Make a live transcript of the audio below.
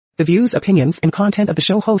The views, opinions, and content of the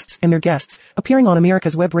show hosts and their guests appearing on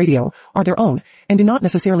America's Web Radio are their own and do not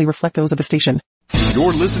necessarily reflect those of the station.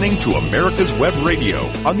 You're listening to America's Web Radio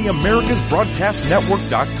on the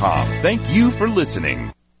AmericasBroadcastNetwork.com. Thank you for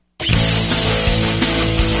listening.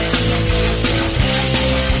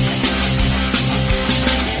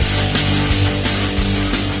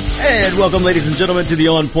 And welcome, ladies and gentlemen, to the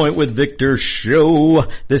On Point with Victor show.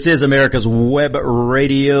 This is America's Web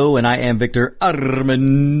Radio, and I am Victor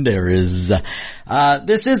Armendariz.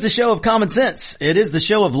 This is the show of common sense. It is the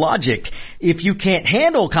show of logic. If you can't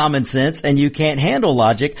handle common sense and you can't handle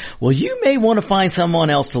logic, well, you may want to find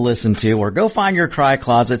someone else to listen to, or go find your cry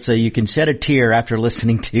closet so you can shed a tear after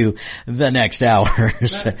listening to the next hour.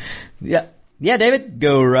 Yeah, David,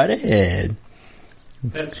 go right ahead.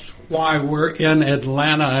 That's why we're in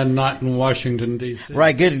Atlanta and not in Washington, D.C.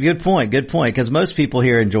 Right, good point, because most people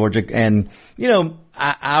here in Georgia, and, you know,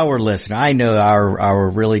 our listener, I know our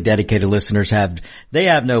really dedicated listeners have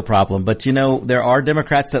no problem, but, you know, there are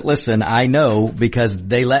Democrats that listen, I know, because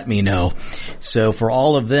they let me know. So for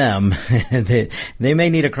all of them, they may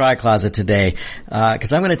need a cry closet today,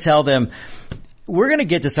 because I'm going to tell them, we're going to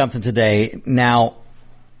get to something today. Now,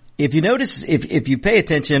 if you notice, if you pay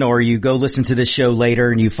attention, or you go listen to this show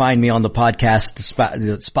later and you find me on the podcast,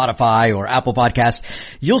 Spotify or Apple Podcast,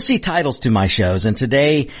 you'll see titles to my shows. And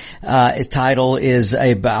today, its title is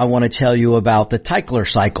I want to tell you about the Teichler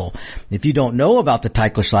cycle. If you don't know about the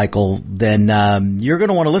Teichler cycle, then, you're going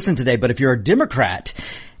to want to listen today. But if you're a Democrat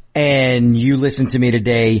and you listen to me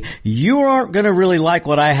today, you aren't going to really like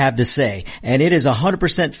what I have to say. And it is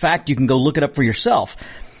 100% fact. You can go look it up for yourself.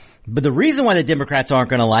 But the reason why the Democrats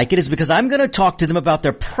aren't going to like it is because I'm going to talk to them about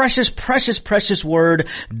their precious, precious, precious word,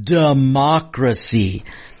 democracy.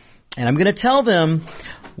 And I'm going to tell them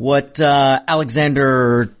what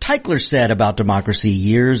Alexander Teichler said about democracy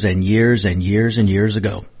years and years and years and years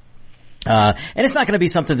ago. And it's not going to be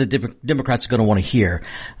something that Democrats are going to want to hear,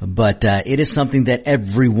 but it is something that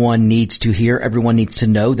everyone needs to hear, everyone needs to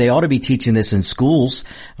know. They ought to be teaching this in schools,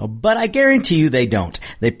 but I guarantee you they don't.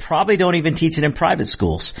 They probably don't even teach it in private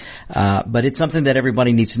schools, but it's something that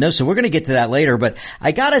everybody needs to know. So we're going to get to that later, but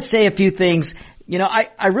I got to say a few things. You know,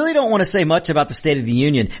 I really don't want to say much about the State of the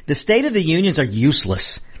Union. The State of the Unions are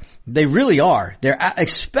useless. They really are. They're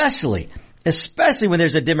especially when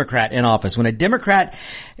there's a Democrat in office. When a Democrat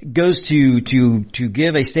goes to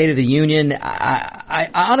give a State of the Union, I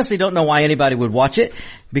honestly don't know why anybody would watch it,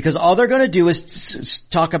 because all they're going to do is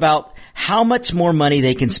talk about how much more money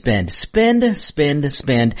they can spend,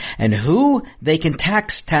 and who they can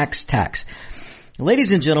tax.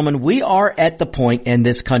 Ladies and gentlemen, we are at the point in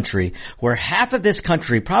this country where half of this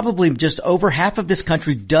country, probably just over half of this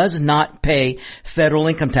country, does not pay federal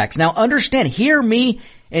income tax. Now understand, hear me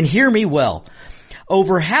well.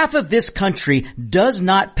 Over half of this country does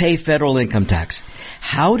not pay federal income tax.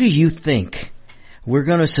 How do you think we're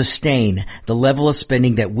going to sustain the level of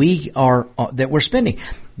spending that we're spending?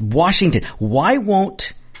 Washington, why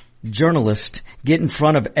won't journalists get in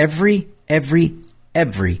front of every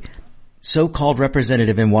so-called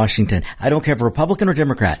representative in Washington, I don't care if Republican or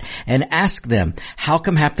Democrat, and ask them, how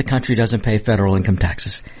come half the country doesn't pay federal income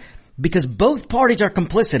taxes? Because both parties are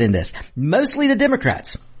complicit in this. Mostly the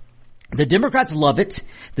Democrats. The Democrats love it.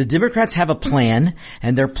 The Democrats have a plan,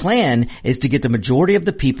 and their plan is to get the majority of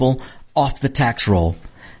the people off the tax roll.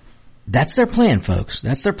 That's their plan, folks.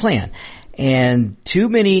 That's their plan. And too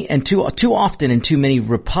often too many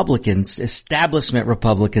Republicans, establishment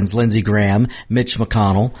Republicans, Lindsey Graham, Mitch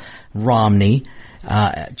McConnell, Romney,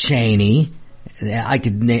 Cheney, I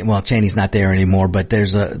could name, well, Cheney's not there anymore, but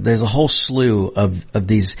there's a whole slew of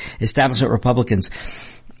these establishment Republicans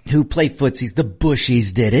who play footsies. The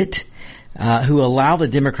Bushies did it, who allow the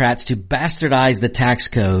Democrats to bastardize the tax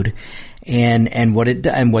code. And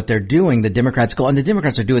what they're doing, the Democrats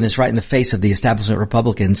are doing this right in the face of the establishment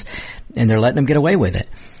Republicans, and they're letting them get away with it.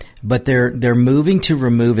 But they're moving to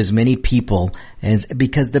remove as many people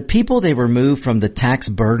because the people they remove from the tax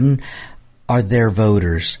burden are their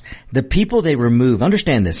voters. The people they remove,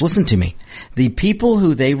 understand this, listen to me. The people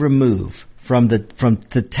who they remove from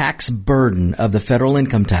the tax burden of the federal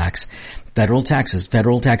income tax, federal taxes,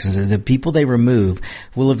 the people they remove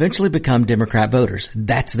will eventually become Democrat voters.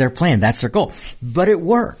 That's their plan. That's their goal. But it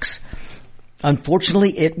works.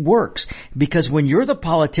 Unfortunately, it works, because when you're the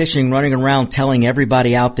politician running around telling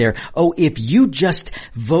everybody out there, oh, if you just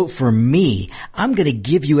vote for me, I'm going to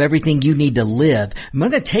give you everything you need to live. I'm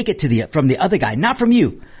going to take it from the other guy, not from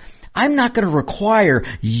you. I'm not going to require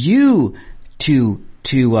you to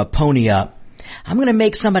pony up. I'm going to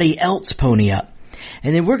make somebody else pony up.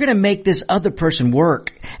 And then we're going to make this other person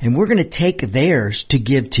work, and we're going to take theirs to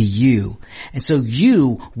give to you. And so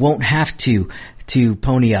you won't have to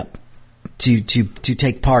pony up, to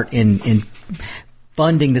take part in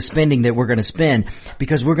funding the spending that we're going to spend,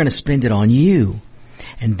 because we're going to spend it on you.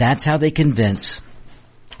 And that's how they convince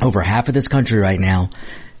over half of this country right now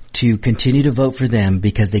to continue to vote for them,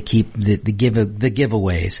 because they keep the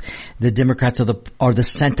giveaways. The Democrats are the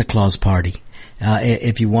Santa Claus party.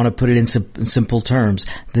 If you want to put it in simple terms,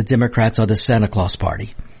 the Democrats are the Santa Claus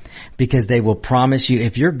party, because they will promise you,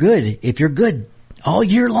 if you're good all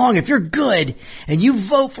year long, if you're good and you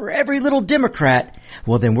vote for every little Democrat,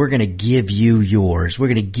 well, then we're going to give you yours. We're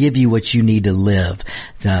going to give you what you need to live.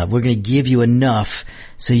 We're going to give you enough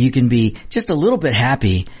so you can be just a little bit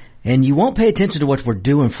happy, and you won't pay attention to what we're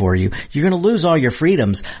doing for you. You're going to lose all your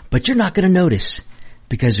freedoms, but you're not going to notice,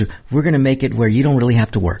 because we're going to make it where you don't really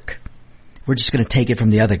have to work. We're just going to take it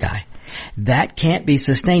from the other guy. That can't be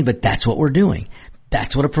sustained, but that's what we're doing.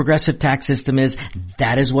 That's what a progressive tax system is.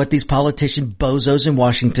 That is what these politician bozos in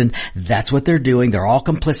Washington, that's what they're doing. They're all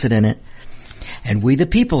complicit in it. And we the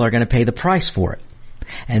people are going to pay the price for it.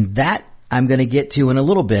 And that I'm going to get to in a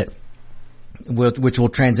little bit, which will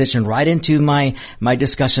transition right into my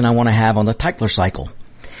discussion I want to have on the Teichler cycle.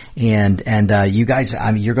 And you guys,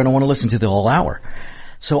 you're going to want to listen to the whole hour.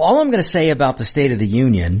 So all I'm going to say about the State of the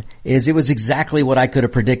Union is it was exactly what I could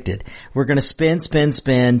have predicted. We're going to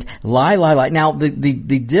spend, lie. Now,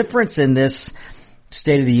 the difference in this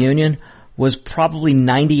State of the Union was probably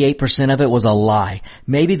 98% of it was a lie.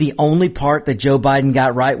 Maybe the only part that Joe Biden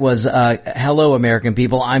got right was, hello, American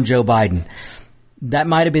people, I'm Joe Biden. That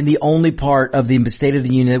might have been the only part of the State of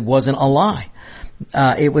the Union that wasn't a lie.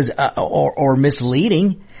 It was, or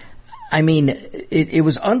misleading. I mean, it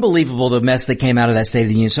was unbelievable, the mess that came out of that State of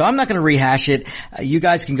the Union. So I'm not going to rehash it. You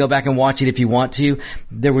guys can go back and watch it if you want to.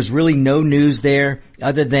 There was really no news there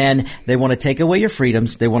other than they want to take away your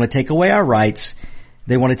freedoms. They want to take away our rights.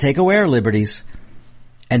 They want to take away our liberties.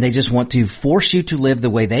 And they just want to force you to live the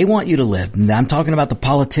way they want you to live. And I'm talking about the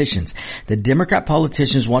politicians. The Democrat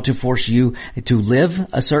politicians want to force you to live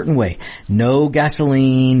a certain way. No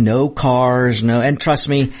gasoline, no cars, and trust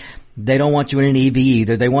me, they don't want you in an EV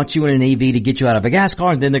either. They want you in an EV to get you out of a gas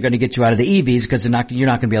car, and then they're going to get you out of the EVs because you're not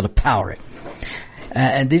going to be able to power it.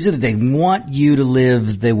 And they want you to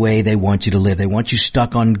live the way they want you to live. They want you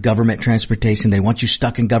stuck on government transportation. They want you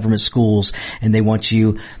stuck in government schools, and they want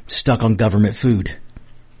you stuck on government food.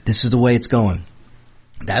 This is the way it's going.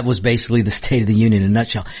 That was basically the State of the Union in a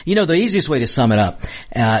nutshell. You know, the easiest way to sum it up,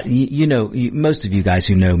 most of you guys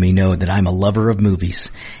who know me know that I'm a lover of movies.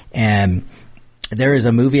 And there is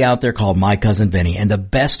a movie out there called My Cousin Vinny, and the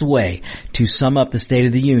best way to sum up the State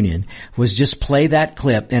of the Union was just play that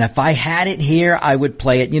clip. And if I had it here, I would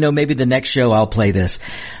play it. Maybe the next show I'll play this.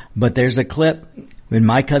 But there's a clip in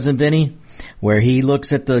My Cousin Vinny where he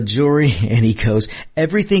looks at the jury and he goes,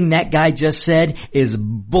 everything that guy just said is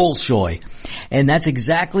bullshit. And that's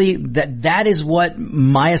exactly that is what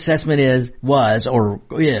my assessment is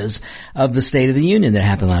of the State of the Union that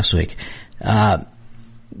happened last week.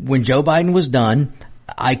 When Joe Biden was done,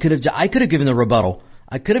 I could have given the rebuttal.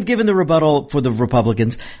 I could have given the rebuttal for the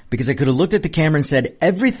Republicans, because I could have looked at the camera and said,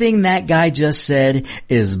 everything that guy just said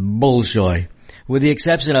is bullshit, with the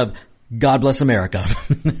exception of God bless America.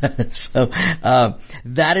 So,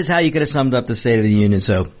 that is how you could have summed up the State of the Union.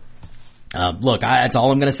 So, look, that's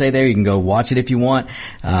all I'm going to say there. You can go watch it if you want.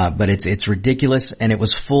 But it's ridiculous, and it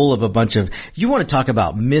was full of a bunch of, you want to talk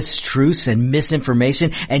about mistruths and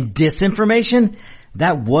misinformation and disinformation?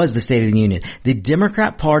 That was the State of the Union. The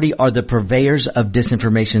Democrat Party are the purveyors of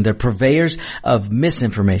disinformation. They're purveyors of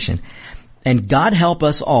misinformation. And God help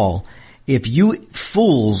us all if you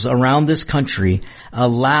fools around this country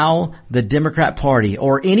allow the Democrat Party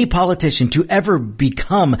or any politician to ever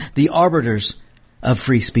become the arbiters of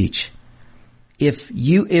free speech. If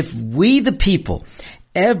we the people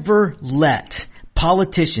ever let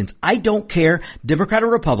politicians, I don't care, Democrat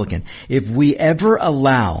or Republican, if we ever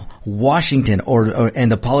allow Washington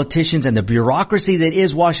and the politicians and the bureaucracy that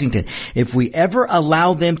is Washington, if we ever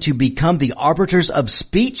allow them to become the arbiters of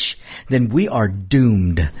speech, then we are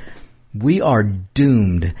doomed. We are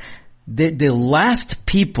doomed. The last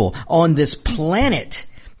people on this planet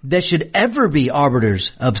that should ever be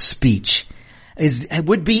arbiters of speech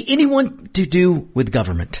would be anyone to do with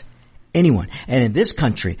government. Anyone. And in this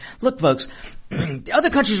country, look folks, the other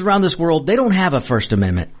countries around this world, they don't have a First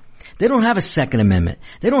Amendment. They don't have a Second Amendment.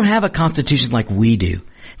 They don't have a constitution like we do.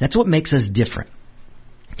 That's what makes us different.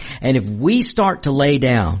 And if we start to lay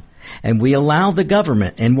down and we allow the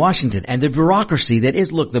government in Washington and the bureaucracy that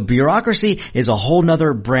is, look, the bureaucracy is a whole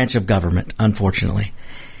nother branch of government, unfortunately.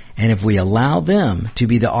 And if we allow them to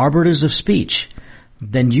be the arbiters of speech,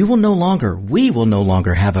 then we will no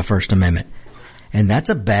longer have a First Amendment. And that's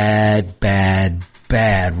a bad, bad,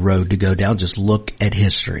 bad road to go down. Just look at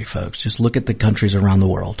history, folks. Just look at the countries around the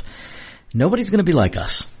world. Nobody's going to be like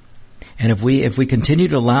us. And if we continue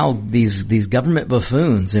to allow these government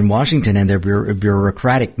buffoons in Washington and their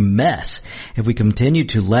bureaucratic mess, if we continue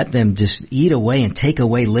to let them just eat away and take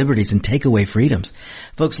away liberties and take away freedoms,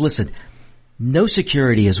 folks, listen, no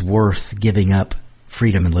security is worth giving up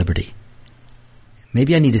freedom and liberty.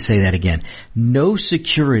 Maybe I need to say that again. No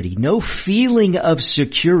security, no feeling of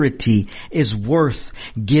security is worth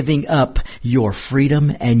giving up your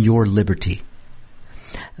freedom and your liberty,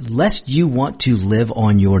 lest you want to live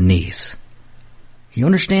on your knees. You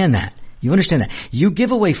understand that? You understand that? You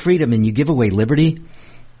give away freedom and you give away liberty,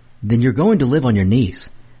 then you're going to live on your knees,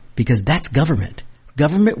 because that's government.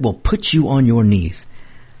 Government will put you on your knees.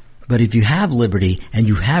 But if you have liberty and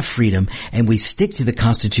you have freedom and we stick to the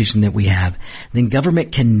Constitution that we have, then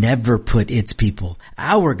government can never put its people,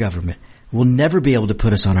 our government, will never be able to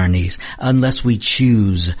put us on our knees unless we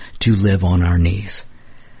choose to live on our knees.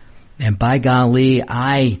 And by golly,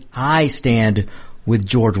 I stand with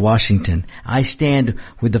George Washington. I stand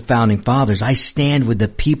with the founding fathers. I stand with the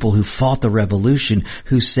people who fought the revolution,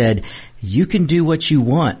 who said, you can do what you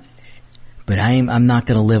want, but I'm not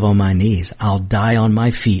going to live on my knees. I'll die on my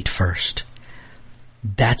feet first.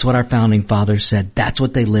 That's what our founding fathers said. That's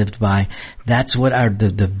what they lived by. That's what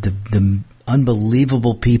the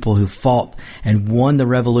unbelievable people who fought and won the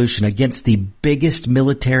revolution against the biggest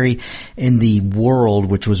military in the world,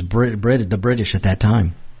 which was the British at that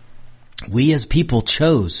time. We as people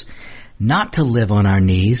chose not to live on our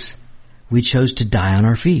knees. We chose to die on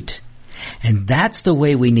our feet. And that's the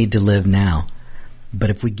way we need to live now. But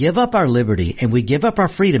if we give up our liberty and we give up our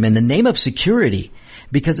freedom in the name of security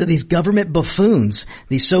because of these government buffoons,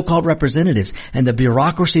 these so-called representatives and the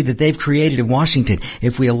bureaucracy that they've created in Washington,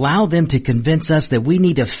 if we allow them to convince us that we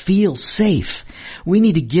need to feel safe, we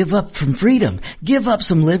need to give up from freedom, give up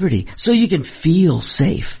some liberty so you can feel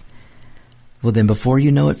safe. Well, then before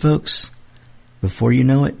you know it, folks, before you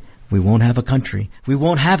know it, we won't have a country. We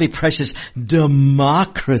won't have a precious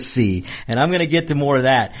democracy. And I'm going to get to more of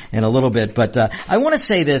that in a little bit. But I want to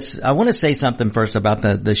say this. I want to say something first about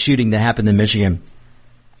the shooting that happened in Michigan.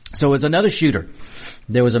 So it was another shooter.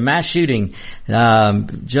 There was a mass shooting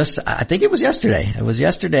I think it was yesterday. It was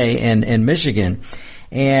yesterday in Michigan.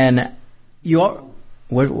 And what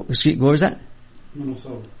was that?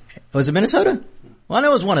 Minnesota. Was it Minnesota? Well, I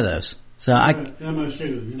know it was one of those. So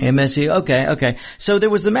MSU. Okay. So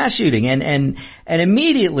there was the mass shooting and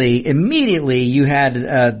immediately you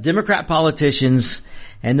had, Democrat politicians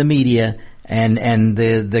and the media and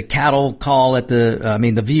the cattle call at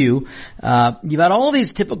the View. You've got all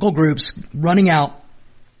these typical groups running out.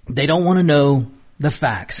 They don't want to know the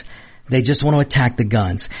facts. They just want to attack the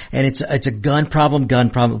guns. And it's a gun problem,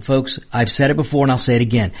 folks. I've said it before and I'll say it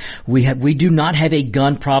again. We do not have a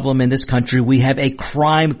gun problem in this country. We have a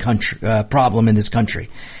crime problem in this country.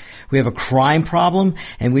 We have a crime problem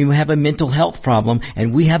and we have a mental health problem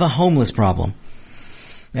and we have a homeless problem.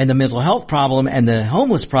 And the mental health problem and the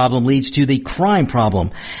homeless problem leads to the crime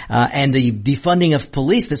problem. And the defunding of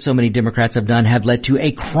police that so many Democrats have done have led to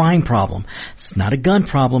a crime problem. It's not a gun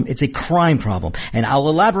problem. It's a crime problem. And I'll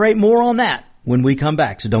elaborate more on that when we come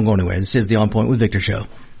back. So don't go anywhere. This is the On Point with Victor show.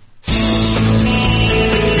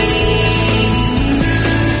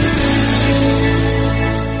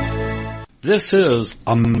 This is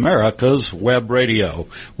America's Web Radio.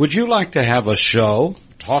 Would you like to have a show,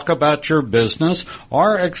 talk about your business,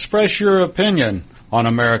 or express your opinion on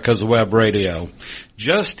America's Web Radio?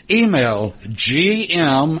 Just email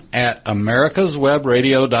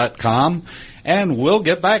gm@americaswebradio.com and we'll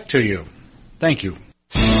get back to you. Thank you.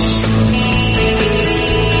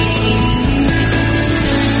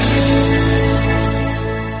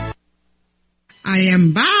 I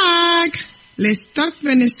am back. Let's talk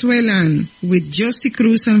Venezuelan with Josie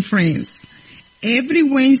Cruz and friends. Every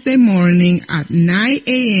Wednesday morning at 9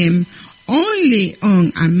 a.m. only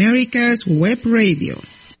on America's Web Radio.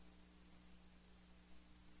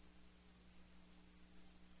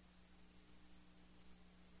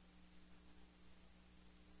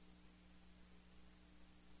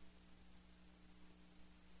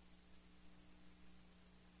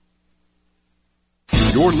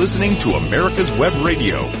 You're listening to America's Web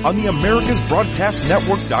Radio on the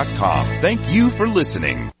AmericasBroadcastNetwork.com. Thank you for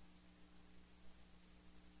listening.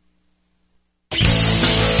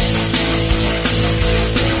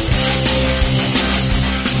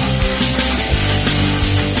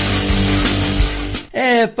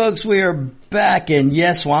 And folks, we are back, and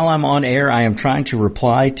yes, while I'm on air, I am trying to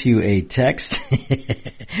reply to a text.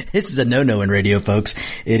 This is a no-no in radio, folks.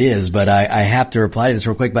 It is, but I have to reply to this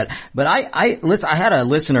real quick. But listen, I had a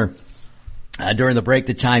listener during the break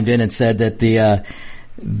that chimed in and said that the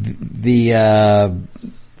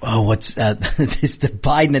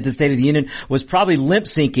Biden at the State of the Union was probably lip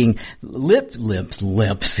syncing.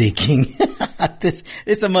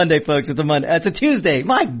 It's a Monday, folks. It's a Monday. It's a Tuesday.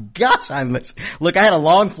 My gosh, look, I had a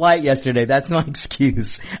long flight yesterday. That's no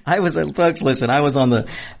excuse. Folks, listen, I was on the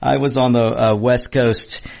West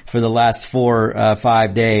Coast for the last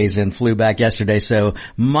 5 days and flew back yesterday. So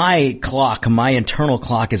my internal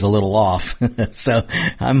clock is a little off. So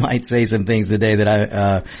I might say some things today that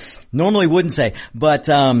I, normally wouldn't say, but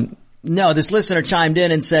no, this listener chimed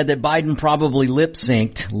in and said that Biden probably lip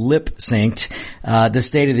synced the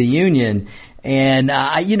State of the Union, and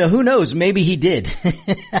who knows, maybe he did.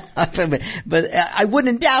 But I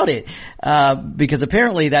wouldn't doubt it, because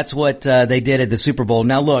apparently that's what they did at the Super Bowl.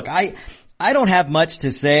 Now look, I don't have much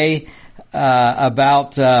to say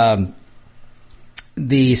about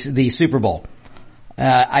the Super Bowl.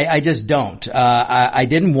 I just don't. I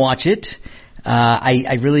didn't watch it.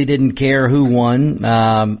 I really didn't care who won.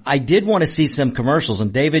 I did want to see some commercials,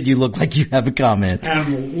 and David, you look like you have a comment.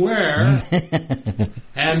 And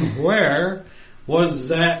where was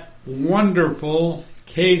that wonderful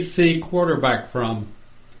KC quarterback from?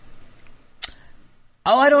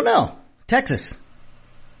 Oh, I don't know. Texas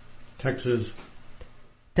Tech.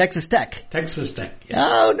 Texas Tech. Yeah.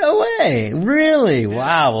 Oh, no way. Really? Yeah.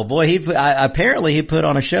 Wow. Well, boy, apparently he put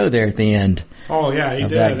on a show there at the end. Oh, yeah, he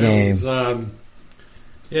did. That game.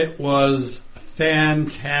 It was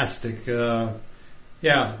fantastic.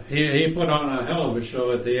 Yeah, he put on a hell of a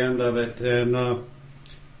show at the end of it, and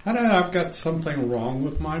I don't know, I've got something wrong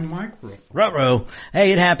with my microphone. Ruh-roh.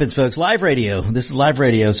 Hey, it happens, folks. Live radio. This is live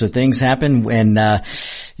radio, so things happen, and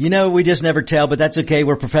we just never tell, but that's okay.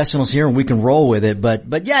 We're professionals here, and we can roll with it.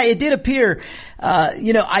 But yeah, it did appear,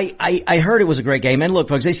 I heard it was a great game. And look,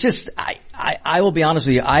 folks, it's just, I will be honest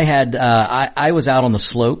with you. I was out on the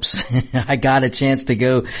slopes. I got a chance to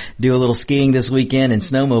go do a little skiing this weekend and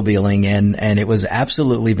snowmobiling, and it was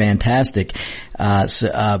absolutely fantastic.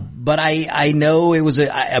 But I know it was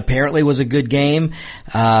apparently was a good game.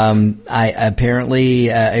 It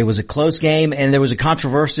was a close game, and there was a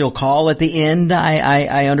controversial call at the end.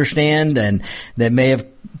 I understand, and that may have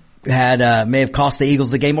cost the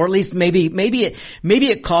Eagles the game, or at least maybe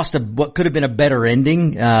it cost what could have been a better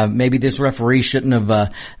ending. Maybe this referee shouldn't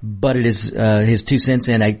have butted his 2 cents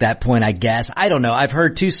in at that point, I guess. I don't know. I've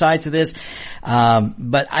heard two sides of this.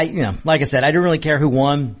 But like I said, I didn't really care who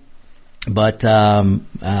won. But I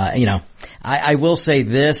will say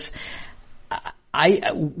this.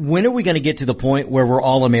 When are we going to get to the point where we're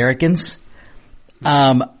all Americans?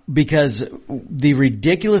 Because the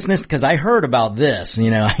ridiculousness, because I heard about this,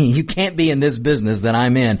 you can't be in this business that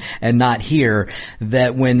I'm in and not hear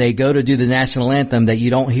that when they go to do the national anthem, that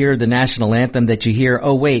you don't hear the national anthem, that you hear,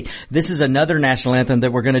 oh wait, this is another national anthem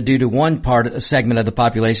that we're going to do to one segment of the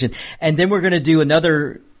population, and then we're going to do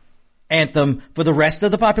another anthem for the rest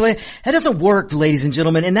of the population. That doesn't work, ladies and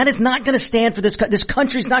gentlemen, and that is not going to stand for this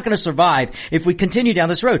country's not going to survive if we continue down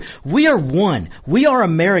this road. We are one. We are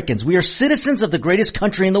Americans. We are citizens of the greatest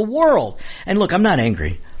country in the world. And look, I'm not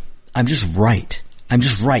angry. I'm just right.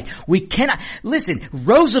 We cannot listen.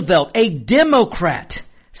 Roosevelt, a Democrat,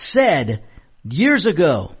 said years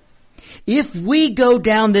ago, if we go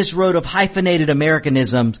down this road of hyphenated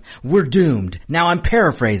Americanism, we're doomed. Now I'm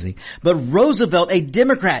paraphrasing, but Roosevelt, a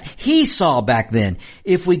Democrat, he saw back then,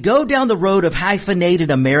 if we go down the road of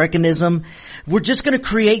hyphenated Americanism, we're just going to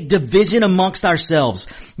create division amongst ourselves.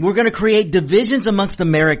 We're going to create divisions amongst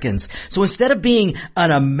Americans. So instead of being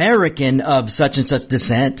an American of such and such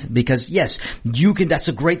descent, because yes, that's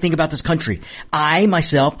a great thing about this country. I'm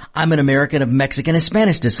an American of Mexican and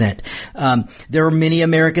Spanish descent. There are many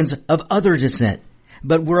Americans of other descent,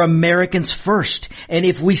 but we're Americans first. And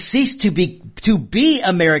if we cease to be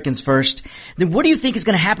Americans first, then what do you think is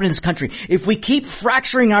going to happen in this country? If we keep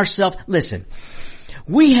fracturing ourselves, listen,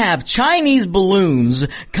 we have Chinese balloons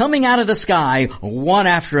coming out of the sky one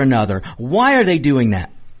after another. Why are they doing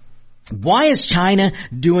that? Why is China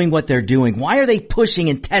doing what they're doing? Why are they pushing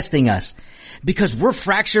and testing us? Because we're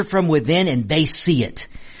fractured from within and they see it.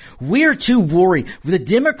 We're too worried. The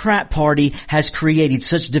Democrat Party has created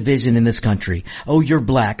such division in this country. Oh, you're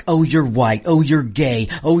black. Oh, you're white. Oh, you're gay.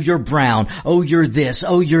 Oh, you're brown. Oh, you're this.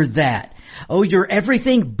 Oh, you're that. Oh, you're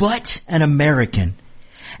everything but an American.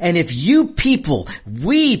 And if you people,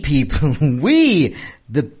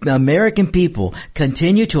 the American people,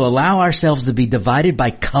 continue to allow ourselves to be divided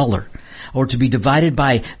by color, or to be divided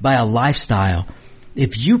by a lifestyle.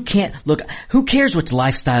 If you can't, look, who cares which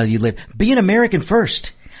lifestyle you live? Be an American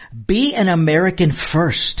first. Be an American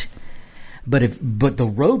first. But the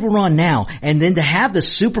road we're on now, and then to have the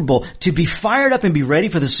Super Bowl, to be fired up and be ready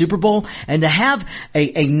for the Super Bowl, and to have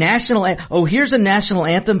a national, here's a national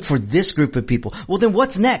anthem for this group of people. Well, then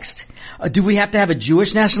what's next? Do we have to have a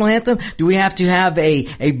Jewish national anthem? Do we have to have a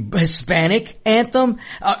Hispanic anthem?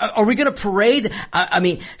 Are we going to parade? I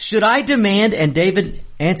mean, should I demand, and David,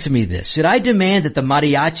 answer me this, should I demand that the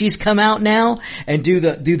mariachis come out now and do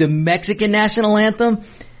the Mexican national anthem?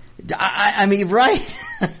 I mean, right?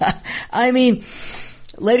 I mean,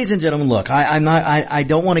 ladies and gentlemen, look, I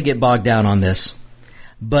don't want to get bogged down on this,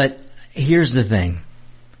 but here's the thing.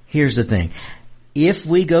 If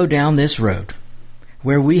we go down this road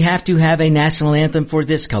where we have to have a national anthem for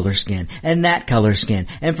this color skin and that color skin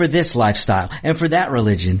and for this lifestyle and for that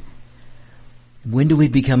religion, when do we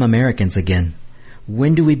become Americans again?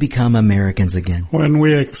 When do we become Americans again? When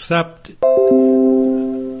we accept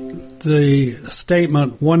the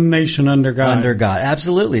statement, one nation under God. Under God.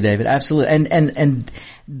 Absolutely, David. Absolutely. And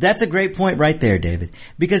that's a great point right there, David.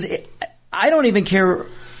 Because I don't even care.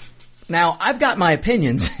 Now, I've got my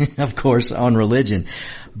opinions, of course, on religion,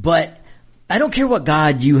 but I don't care what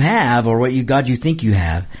God you have or what God you think you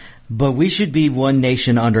have, but we should be one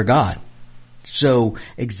nation under God. So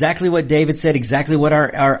exactly what David said, exactly what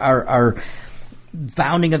our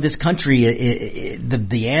founding of this country,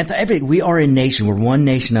 the anthem, everything. We are a nation. We're one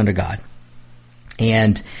nation under God.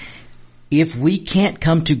 And if we can't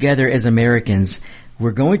come together as Americans,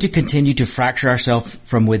 we're going to continue to fracture ourselves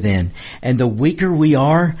from within. And the weaker we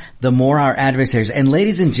are, the more our adversaries. And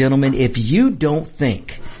ladies and gentlemen, if you don't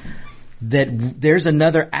think that there's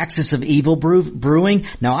another axis of evil brewing,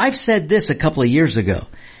 now I've said this a couple of years ago.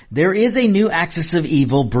 There is a new axis of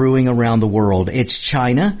evil brewing around the world. It's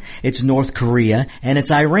China, it's North Korea, and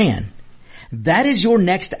it's Iran. That is your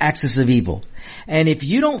next axis of evil. And if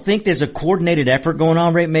you don't think there's a coordinated effort going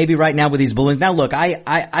on maybe right now with these balloons. Now look,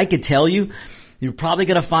 I could tell you, you're probably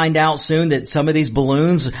going to find out soon that some of these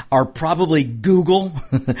balloons are probably Google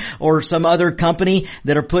or some other company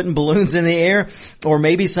that are putting balloons in the air, or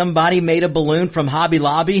maybe somebody made a balloon from Hobby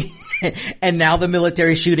Lobby and now the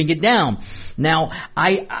military's shooting it down. Now,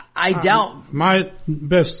 I doubt. My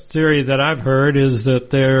best theory that I've heard is that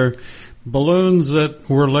they're balloons that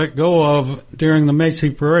were let go of during the Macy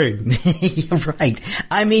Parade. You're right.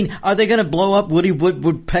 I mean, are they going to blow up Woody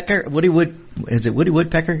Woodpecker? Is it Woody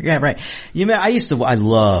Woodpecker? Yeah, right. I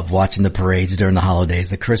love watching the parades during the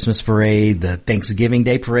holidays, the Christmas parade, the Thanksgiving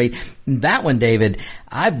Day parade. That one, David,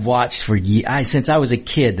 I've watched since I was a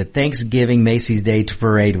kid. The Thanksgiving Macy's Day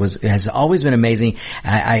parade has always been amazing.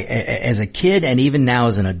 As a kid and even now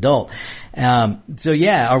as an adult. So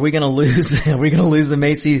yeah, are we going to lose the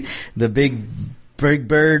Macy's, the big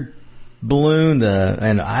bird balloon,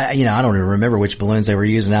 I don't even remember which balloons they were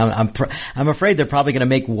using. I'm afraid they're probably going to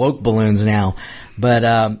make woke balloons now. But,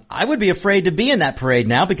 I would be afraid to be in that parade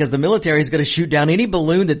now because the military is going to shoot down any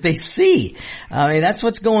balloon that they see. I mean, that's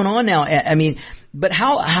what's going on now. I mean, but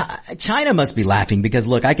how China must be laughing because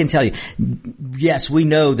look, I can tell you, yes, we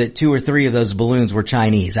know that 2 or 3 of those balloons were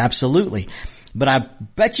Chinese. Absolutely. But I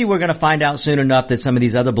bet you we're going to find out soon enough that some of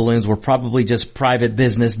these other balloons were probably just private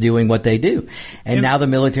business doing what they do. And now the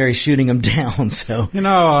military's shooting them down, so.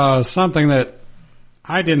 Something that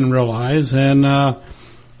I didn't realize, and I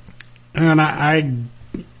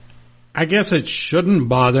guess it shouldn't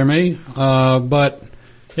bother me, but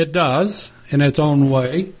it does in its own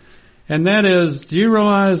way. And that is, do you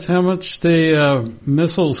realize how much the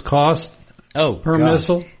missiles cost? Per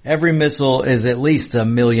missile? Every missile is at least $1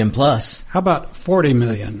 million plus. How about 40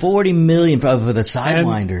 million? 40 million for the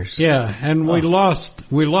Sidewinders. And we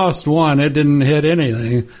lost one. It didn't hit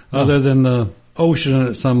anything other than the ocean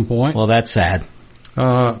at some point. Well, that's sad.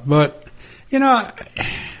 But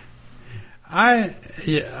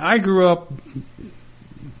I grew up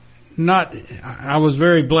I was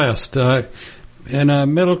very blessed, in a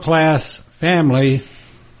middle class family,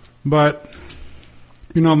 but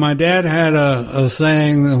my dad had a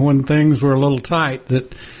saying that when things were a little tight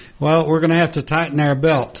that, well, we're going to have to tighten our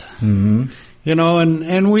belt. Mm-hmm.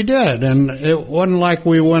 And we did. And it wasn't like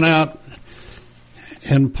we went out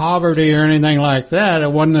in poverty or anything like that.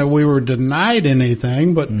 It wasn't that we were denied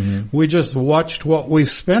anything, but we just watched what we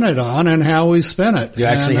spent it on and how we spent it. You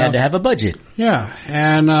actually had to have a budget. Yeah.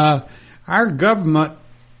 And, our government,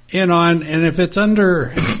 and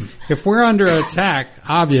if we're under attack,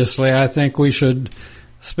 obviously I think we should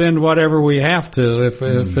spend whatever we have to. If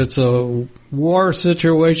it's a war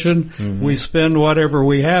situation, we spend whatever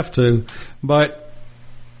we have to. But,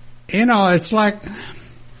 it's like,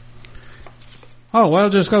 oh, well,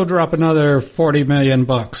 just go drop another $40 million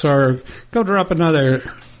or go drop another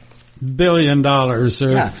 $1 billion or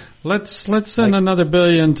let's send another $1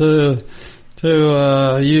 billion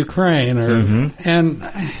to Ukraine and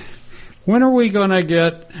when are we going to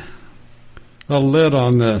get a lid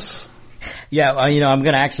on this? Yeah, I'm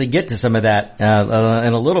going to actually get to some of that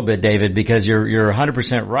in a little bit, David, because you're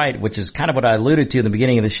 100% right, which is kind of what I alluded to in the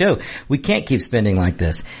beginning of the show. We can't keep spending like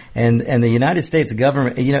this, and the United States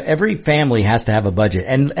government, every family has to have a budget,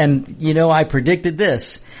 and I predicted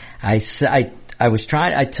this. I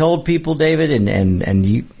told people, David, and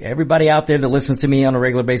you, everybody out there that listens to me on a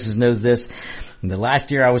regular basis knows this. The last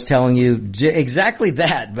year I was telling you exactly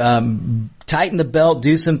that. Tighten the belt,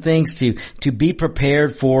 do some things to be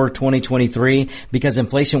prepared for 2023 because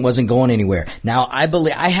inflation wasn't going anywhere. Now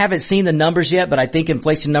I haven't seen the numbers yet, but I think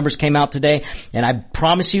inflation numbers came out today and I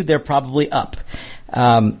promise you they're probably up.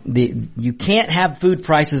 You can't have food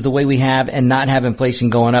prices the way we have and not have inflation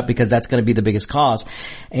going up because that's going to be the biggest cause.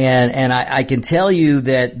 And I can tell you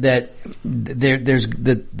that there's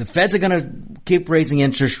the Feds are going to keep raising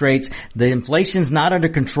interest rates. The inflation's not under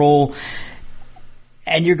control.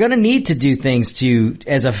 And you're going to need to do things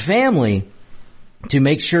as a family, to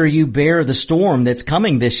make sure you bear the storm that's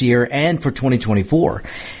coming this year and for 2024.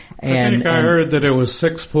 I heard that it was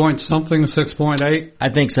 6.8. I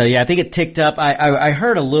think so. Yeah, I think it ticked up. I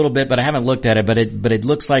heard a little bit, but I haven't looked at it. But it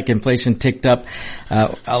looks like inflation ticked up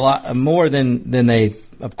a lot more than they.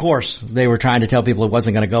 Of course, they were trying to tell people it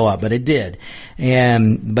wasn't going to go up, but it did.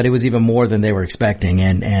 But it was even more than they were expecting.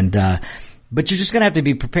 But you're just going to have to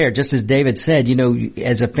be prepared. Just as David said,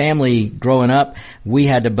 as a family growing up, we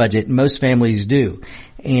had to budget. Most families do.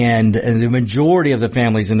 And the majority of the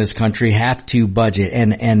families in this country have to budget.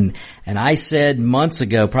 And I said months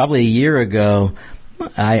ago, probably a year ago,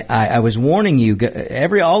 I was warning you,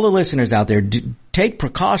 all the listeners out there, take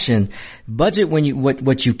precaution, budget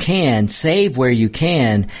what you can, save where you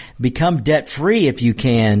can, become debt free if you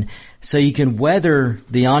can, so you can weather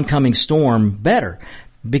the oncoming storm better.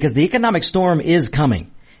 Because the economic storm is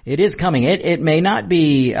coming. It is coming. It may not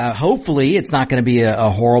be, hopefully it's not going to be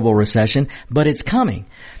a horrible recession, but it's coming.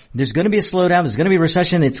 There's going to be a slowdown. There's going to be a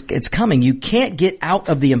recession. It's coming. You can't get out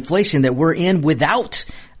of the inflation that we're in without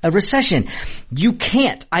a recession. You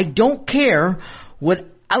can't. I don't care what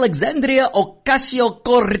Alexandria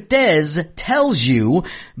Ocasio-Cortez tells you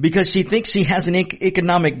because she thinks she has an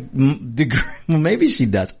economic degree. Well, maybe she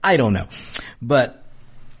does. I don't know. But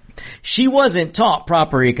she wasn't taught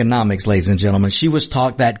proper economics, ladies and gentlemen. She was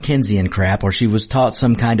taught that Keynesian crap, or she was taught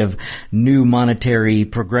some kind of new monetary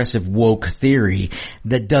progressive woke theory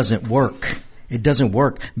that doesn't work. It doesn't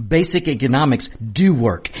work. Basic economics do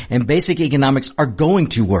work, and basic economics are going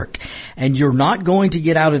to work. And you're not going to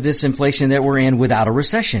get out of this inflation that we're in without a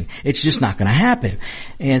recession. It's just not going to happen.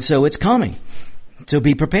 And so it's coming. So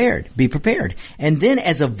be prepared. Be prepared. And then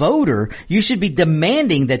as a voter, you should be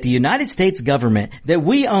demanding that the United States government that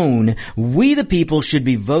we own, we the people should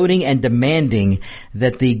be voting and demanding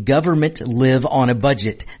that the government live on a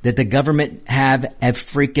budget, that the government have a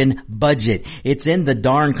freaking budget. It's in the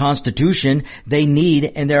darn Constitution. They need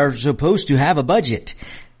and they're supposed to have a budget.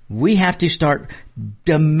 We have to start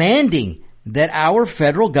demanding that our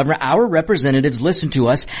federal government, our representatives listen to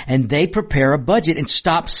us and they prepare a budget and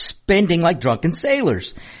stop spending like drunken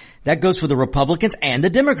sailors. That goes for the Republicans and the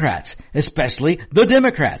Democrats, especially the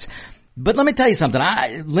Democrats. But let me tell you something.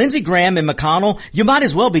 Lindsey Graham and McConnell, you might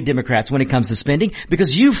as well be Democrats when it comes to spending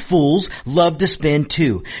because you fools love to spend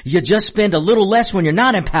too. You just spend a little less when you're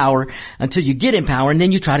not in power until you get in power, and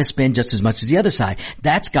then you try to spend just as much as the other side.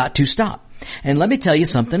 That's got to stop. And let me tell you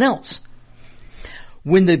something else.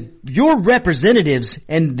 When your representatives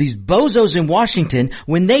and these bozos in Washington,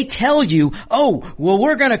 when they tell you, oh, well,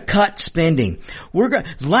 we're going to cut spending.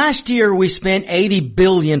 Last year we spent $80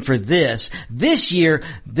 billion for this. This year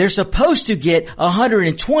they're supposed to get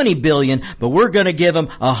 $120 billion, but we're going to give them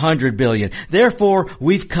 $100 billion. Therefore,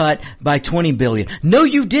 we've cut by $20 billion. No,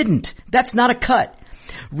 you didn't. That's not a cut.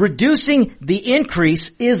 Reducing the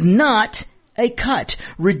increase is not a cut.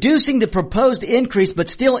 Reducing the proposed increase but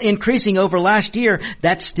still increasing over last year,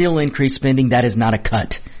 that's still increased spending. That is not a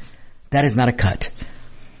cut. That is not a cut.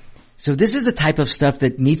 So this is the type of stuff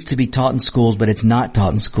that needs to be taught in schools, but it's not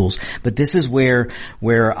taught in schools. But this is where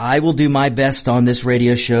I will do my best on this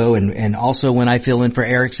radio show, and also when I fill in for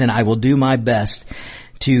Erickson, I will do my best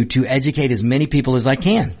to educate as many people as I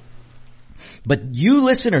can. But you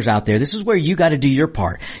listeners out there, this is where you got to do your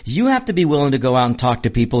part. You have to be willing to go out and talk to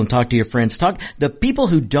people and talk to your friends. The people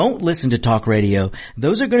who don't listen to talk radio,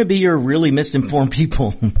 those are going to be your really misinformed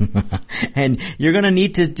people. And you're going to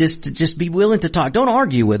need to just be willing to talk. Don't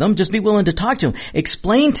argue with them. Just be willing to talk to them.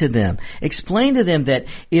 Explain to them that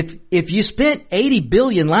if you spent $80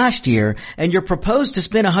 billion last year and you're proposed to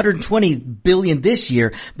spend $120 billion this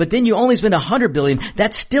year, but then you only spend $100 billion,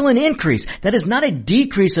 that's still an increase. That is not a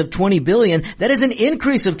decrease of $20 billion. That is an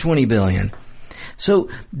increase of $20 billion. So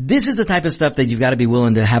this is the type of stuff that you've got to be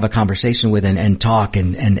willing to have a conversation with and talk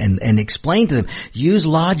and explain to them. Use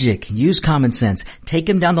logic, use common sense, take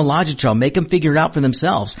them down the logic trail, make them figure it out for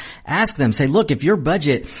themselves. Ask them, say, look, if your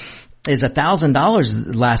budget is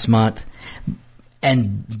 $1,000 last month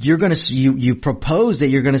and you propose that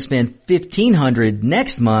you're going to spend $1,500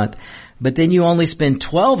 next month, but then you only spend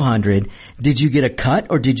 $1,200, did you get a cut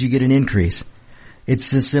or did you get an increase?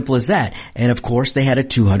 It's as simple as that. And of course they had a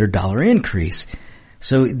 $200 increase.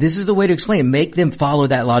 So this is the way to explain it. Make them follow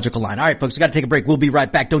that logical line. All right, folks, we got to take a break. We'll be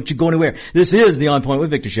right back. Don't you go anywhere. This is the On Point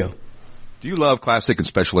with Victor show. Do you love classic and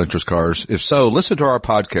special interest cars? If so, listen to our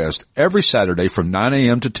podcast every Saturday from 9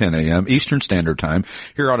 a.m. to 10 a.m. Eastern Standard Time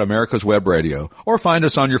here on America's Web Radio, or find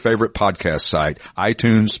us on your favorite podcast site,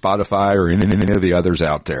 iTunes, Spotify, or any of the others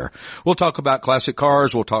out there. We'll talk about classic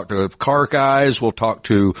cars. We'll talk to car guys. We'll talk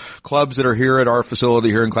to clubs that are here at our facility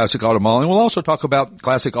here in Classic Auto Mall. And we'll also talk about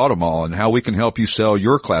Classic Auto Mall and how we can help you sell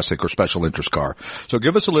your classic or special interest car. So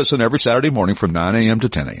give us a listen every Saturday morning from 9 a.m. to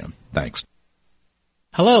 10 a.m. Thanks.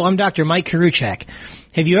 Hello, I'm Dr. Mike Karuchak.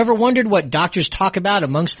 Have you ever wondered what doctors talk about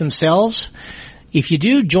amongst themselves? If you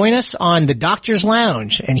do, join us on the Doctor's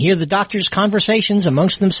Lounge and hear the doctors' conversations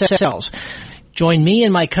amongst themselves. Join me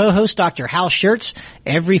and my co-host, Dr. Hal Schertz,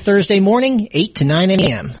 every Thursday morning, 8 to 9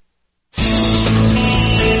 a.m.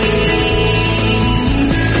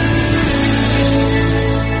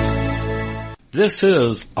 This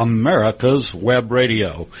is America's Web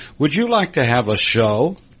Radio. Would you like to have a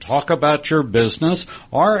show, talk about your business,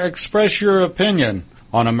 or express your opinion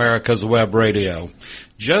on America's Web Radio?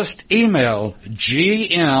 Just email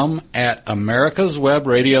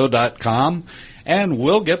gm@americaswebradio.com and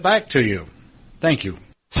we'll get back to you. Thank you.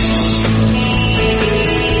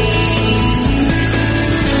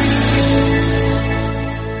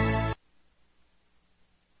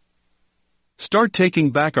 Start taking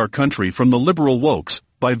back our country from the liberal wokes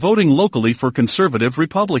by voting locally for conservative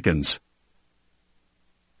Republicans.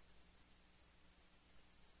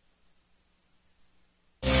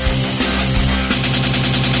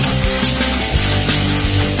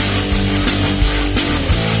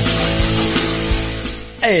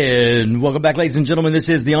 And welcome back, ladies and gentlemen. This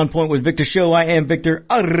is the On Point with Victor show. I am Victor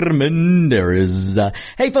Armendariz.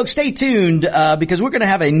 Hey, folks, stay tuned because we're going to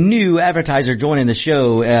have a new advertiser joining the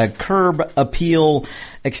show, Curb Appeal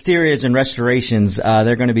Exteriors and Restorations.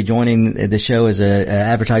 They're going to be joining the show as a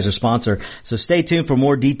advertiser sponsor. So stay tuned for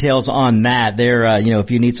more details on that. They're,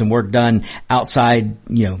 if you need some work done outside,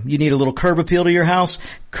 you need a little curb appeal to your house,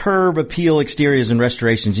 Curb Appeal Exteriors and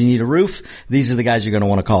Restorations. You need a roof? These are the guys you're going to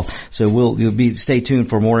want to call. So stay tuned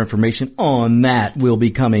for more information on that. Will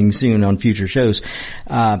be coming soon on future shows.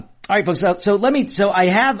 All right, folks. So I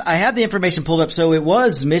have the information pulled up. So it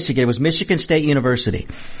was Michigan. It was Michigan State University.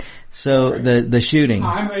 So the shooting.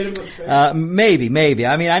 I made a mistake. Maybe.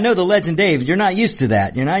 I mean, I know the legend, Dave. You're not used to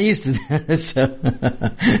that. So,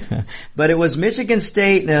 but it was Michigan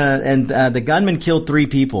State, and the gunman killed 3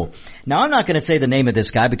 people. Now, I'm not going to say the name of this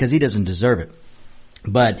guy because he doesn't deserve it.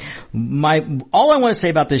 But all I want to say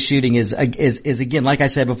about this shooting is again, like I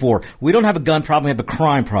said before, we don't have a gun problem, we have a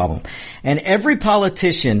crime problem. And every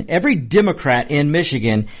politician, every Democrat in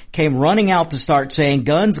Michigan came running out to start saying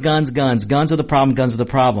guns, guns, guns, guns are the problem, guns are the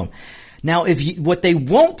problem. Now, what they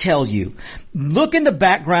won't tell you, look in the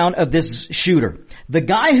background of this shooter. The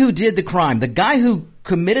guy who did the crime, the guy who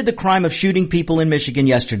committed the crime of shooting people in Michigan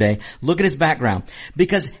yesterday, look at his background.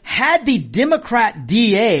 Because had the Democrat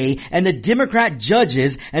DA and the Democrat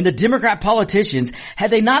judges and the Democrat politicians,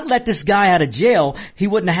 had they not let this guy out of jail, he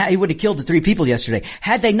wouldn't have killed the 3 people yesterday.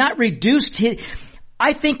 Had they not reduced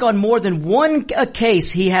I think on more than one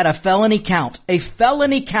case he had a felony count,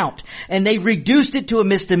 and they reduced it to a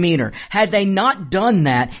misdemeanor. Had they not done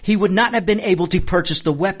that, he would not have been able to purchase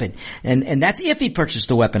the weapon. And that's if he purchased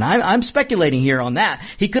the weapon. I'm speculating here on that.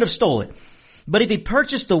 He could have stole it. But if he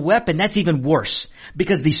purchased the weapon, that's even worse.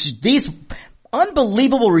 Because these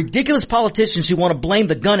unbelievable, ridiculous politicians who want to blame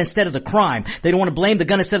the gun instead of the crime. They don't want to blame the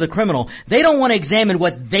gun instead of the criminal. They don't want to examine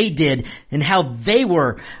what they did and how they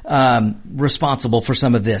were responsible for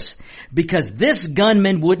some of this. Because this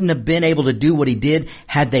gunman wouldn't have been able to do what he did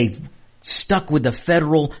had they stuck with the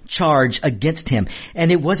federal charge against him.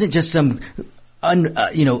 And it wasn't just some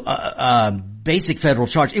basic federal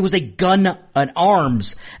charge. It was a gun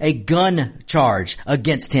charge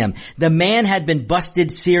against him. The man had been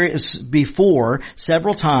busted serious before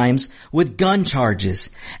several times with gun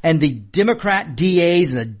charges. And the Democrat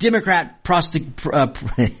DAs and the Democrat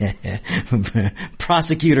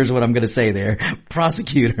prosecutors, what I'm going to say there,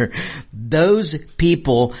 prosecutor, those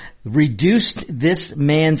people reduced this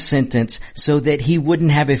man's sentence so that he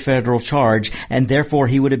wouldn't have a federal charge, and therefore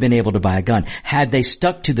he would have been able to buy a gun. Had they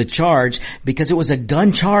stuck to the charge, because it was a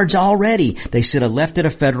gun charge already, they should have left it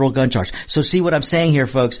a federal gun charge. So see what I'm saying here,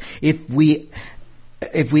 folks? If we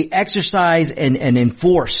exercise and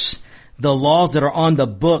enforce the laws that are on the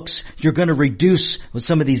books, you're going to reduce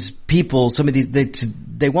some of these people,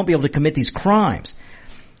 they won't be able to commit these crimes.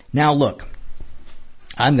 Now look,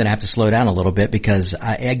 I'm going to have to slow down a little bit because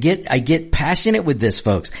I get passionate with this,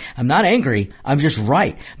 folks. I'm not angry. I'm just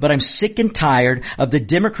right. But I'm sick and tired of the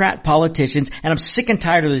Democrat politicians, and I'm sick and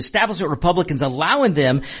tired of the establishment Republicans allowing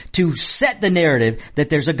them to set the narrative that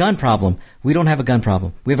there's a gun problem. We don't have a gun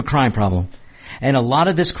problem. We have a crime problem. And a lot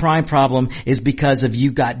of this crime problem is because of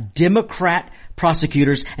you got Democrat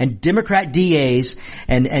prosecutors and Democrat DAs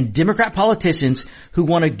and Democrat politicians who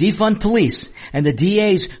want to defund police, and the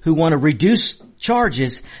DAs who want to reduce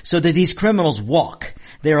charges so that these criminals walk.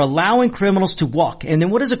 They're allowing criminals to walk. And then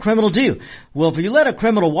what does a criminal do? Well, if you let a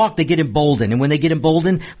criminal walk, they get emboldened. And when they get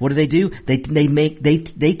emboldened, what do? They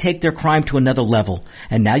take their crime to another level.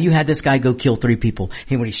 And now you had this guy go kill 3 people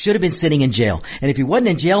when he should have been sitting in jail. And if he wasn't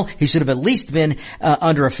in jail, he should have at least been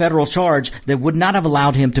under a federal charge that would not have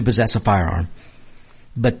allowed him to possess a firearm.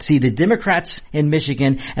 But see, the Democrats in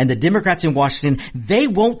Michigan and the Democrats in Washington, they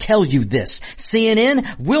won't tell you this.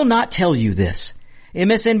 CNN will not tell you this.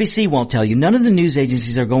 MSNBC won't tell you. None of the news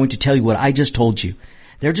agencies are going to tell you what I just told you.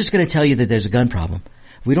 They're just going to tell you that there's a gun problem.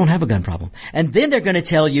 We don't have a gun problem. And then they're going to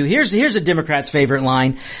tell you, here's a Democrat's favorite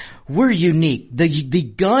line, we're unique. The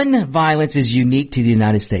gun violence is unique to the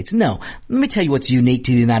United States. No, let me tell you what's unique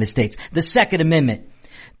to the United States. The Second Amendment.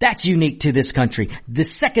 That's unique to this country. The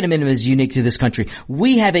Second Amendment is unique to this country.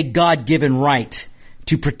 We have a God-given right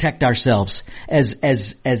to protect ourselves as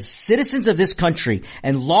citizens of this country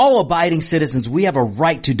and law-abiding citizens. We have a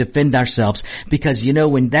right to defend ourselves because, you know,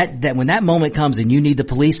 when that moment comes and you need the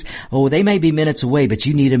police, they may be minutes away, but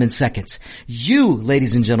you need them in seconds. You,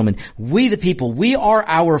 ladies and gentlemen, we the people, we are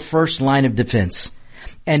our first line of defense.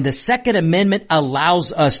 And the Second Amendment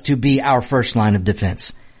allows us to be our first line of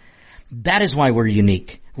defense. That is why we're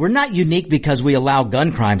unique. We're not unique because we allow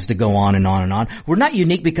gun crimes to go on and on and on. We're not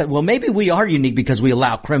unique because, well, maybe we are unique because we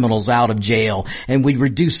allow criminals out of jail and we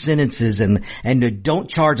reduce sentences and don't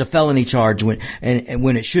charge a felony charge when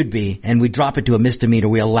it should be, and we drop it to a misdemeanor.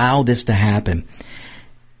 We allow this to happen.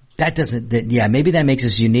 Maybe that makes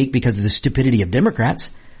us unique because of the stupidity of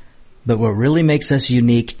Democrats. But what really makes us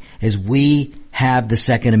unique is we have the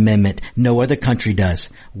Second Amendment. No other country does.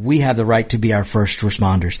 We have the right to be our first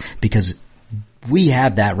responders because we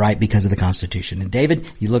have that right because of the Constitution. And David,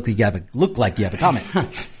 you look like you have a comment.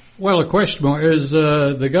 Well, a question more. Is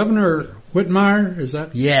the Governor Whitmire, is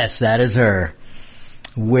that? Yes, that is her.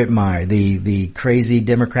 Whitmire, the crazy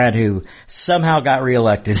Democrat who somehow got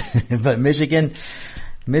reelected. But Michigan's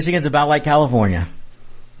about like California.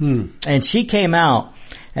 And she came out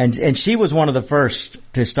and she was one of the first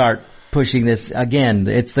to start pushing this. Again,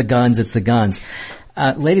 it's the guns.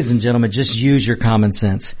 Ladies and gentlemen, just use your common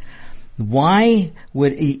sense. Why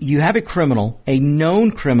would you have a criminal, a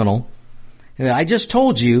known criminal, I just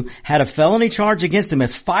told you, had a felony charge against him, a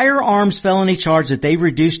firearms felony charge that they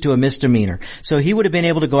reduced to a misdemeanor. So he would have been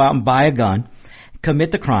able to go out and buy a gun,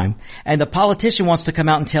 commit the crime, and the politician wants to come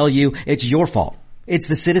out and tell you it's your fault. It's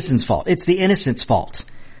the citizen's fault. It's the innocent's fault.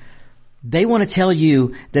 They want to tell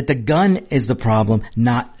you that the gun is the problem,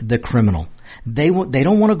 not the criminal. They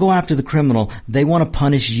don't want to go after the criminal. They want to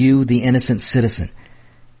punish you, the innocent citizen.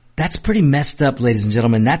 That's pretty messed up, ladies and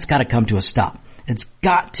gentlemen. That's got to come to a stop. It's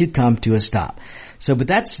got to come to a stop. So, but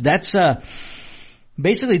that's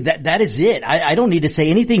basically that is it. I don't need to say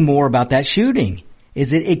anything more about that shooting.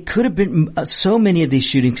 It could have been, so many of these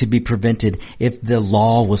shootings could be prevented if the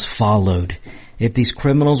law was followed. If these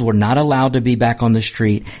criminals were not allowed to be back on the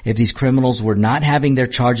street, if these criminals were not having their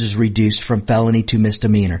charges reduced from felony to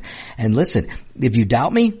misdemeanor. And listen, if you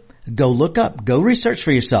doubt me, go look up, go research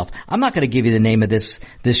for yourself. I'm not going to give you the name of this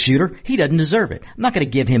shooter. He doesn't deserve it. I'm not going to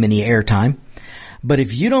give him any airtime. But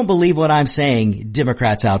if you don't believe what I'm saying,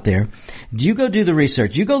 Democrats out there, you go do the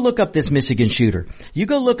research. You go look up this Michigan shooter. You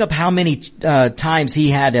go look up how many times he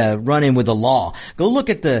had a run-in with the law. Go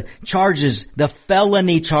look at the charges, the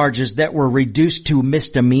felony charges that were reduced to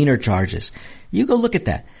misdemeanor charges. You go look at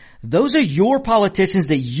that. Those are your politicians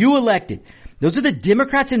that you elected. Those are the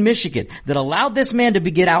Democrats in Michigan that allowed this man to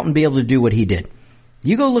get out and be able to do what he did.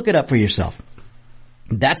 You go look it up for yourself.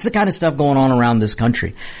 That's the kind of stuff going on around this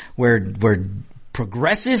country where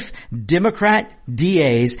progressive Democrat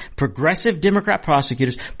DAs, progressive Democrat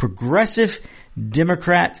prosecutors, progressive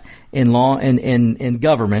Democrats in law and in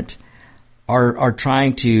government are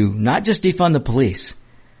trying to not just defund the police.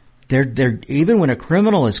 They're even when a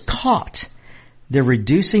criminal is caught, they're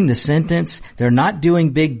reducing the sentence. They're not doing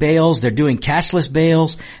big bails. They're doing cashless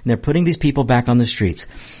bails, and they're putting these people back on the streets.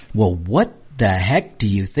 Well, what the heck do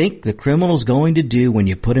you think the criminal's going to do when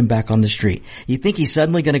you put him back on the street? You think he's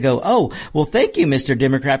suddenly going to go, oh, well, thank you, Mr.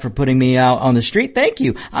 Democrat, for putting me out on the street. Thank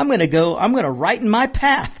you. I'm going to righten my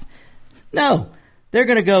path. No. They're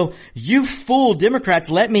going to go, you fool Democrats,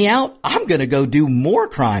 let me out. I'm going to go do more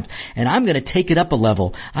crimes, and I'm going to take it up a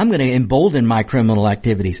level. I'm going to embolden my criminal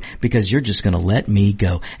activities because you're just going to let me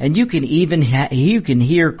go. And you can even you can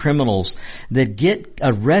hear criminals that get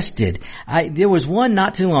arrested. There was one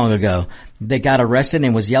not too long ago that got arrested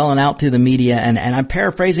and was yelling out to the media, and I'm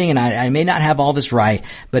paraphrasing, and I may not have all this right,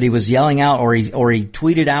 but he was yelling out, or he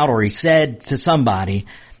tweeted out, or he said to somebody,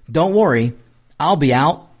 don't worry, I'll be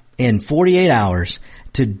out in 48 hours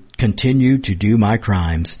to continue to do my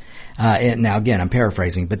crimes. And now again, I'm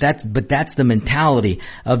paraphrasing, but that's the mentality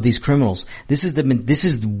of these criminals. This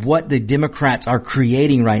is what the Democrats are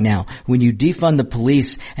creating right now. When you defund the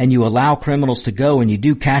police and you allow criminals to go and you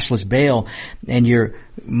do cashless bail, and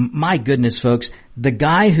my goodness, folks, the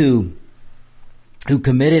guy who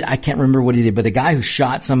committed, I can't remember what he did, but the guy who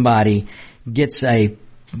shot somebody gets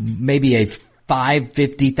maybe a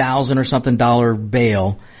 $50,000 or something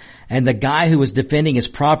bail. And the guy who was defending his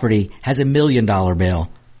property has $1 million bail.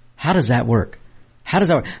 How does that work?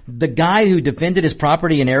 The guy who defended his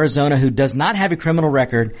property in Arizona, who does not have a criminal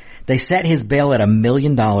record, they set his bail at $1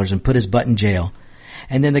 million and put his butt in jail.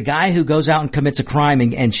 And then the guy who goes out and commits a crime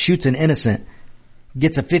and shoots an innocent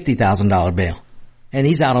gets a $50,000 bail. And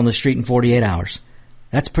he's out on the street in 48 hours.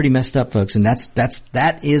 That's pretty messed up, folks. And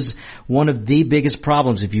that is one of the biggest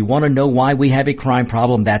problems. If you want to know why we have a crime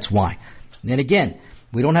problem, that's why. And again,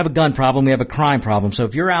 we don't have a gun problem. We have a crime problem. So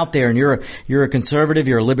if you're out there and you're a conservative,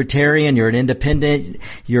 you're a libertarian, you're an independent,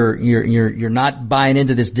 you're not buying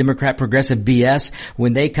into this Democrat progressive BS,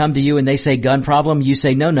 when they come to you and they say gun problem, you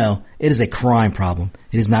say, no, it is a crime problem.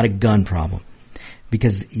 It is not a gun problem.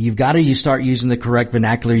 Because you've got to start using the correct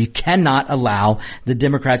vernacular. You cannot allow the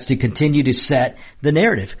Democrats to continue to set the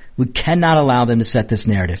narrative. We cannot allow them to set this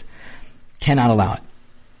narrative. Cannot allow it.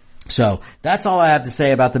 So that's all I have to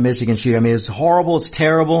say about the Michigan shooting. I mean, it's horrible. It's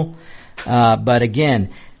terrible. But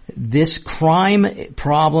again, this crime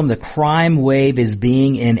problem, the crime wave is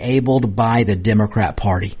being enabled by the Democrat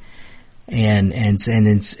Party. And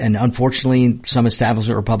unfortunately, some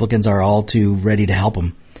establishment Republicans are all too ready to help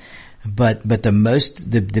them. But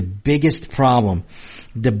the biggest problem,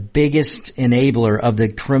 the biggest enabler of the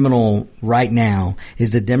criminal right now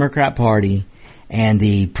is the Democrat Party and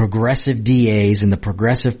the progressive DAs and the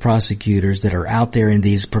progressive prosecutors that are out there in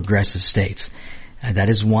these progressive states. That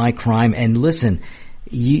is why crime, and listen,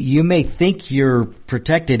 you may think you're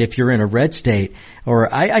protected if you're in a red state,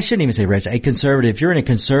 or I shouldn't even say red state, a conservative. If you're in a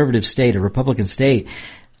conservative state, a Republican state,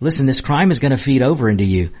 listen, this crime is going to feed over into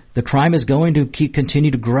you. The crime is going to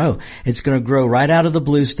continue to grow. It's going to grow right out of the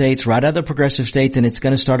blue states, right out of the progressive states, and it's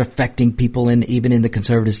going to start affecting people even in the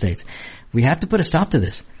conservative states. We have to put a stop to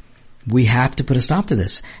this. We have to put a stop to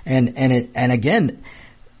this. And again,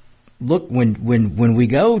 look, when we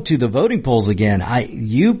go to the voting polls again,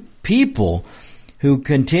 you people who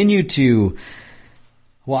continue to,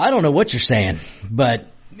 well, I don't know what you're saying, but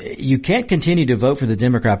you can't continue to vote for the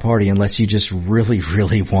Democrat Party unless you just really,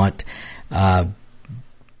 really want,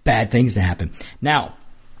 bad things to happen. Now,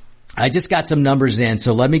 I just got some numbers in,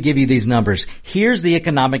 so let me give you these numbers. Here's the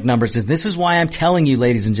economic numbers. This is why I'm telling you,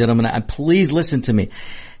 ladies and gentlemen, please listen to me.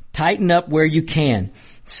 Tighten up where you can.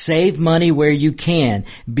 Save money where you can.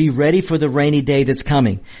 Be ready for the rainy day that's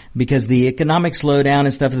coming, because the economic slowdown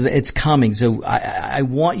and stuff, it's coming. So I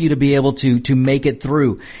want you to be able to make it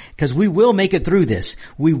through, because we will make it through this.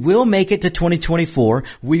 We will make it to 2024.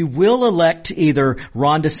 We will elect either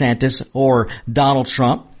Ron DeSantis or Donald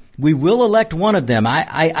Trump. We will elect one of them.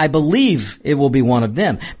 I believe it will be one of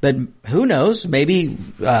them, but who knows? Maybe,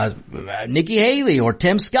 Nikki Haley or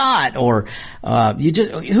Tim Scott or,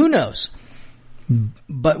 who knows?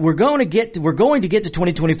 But we're going to get to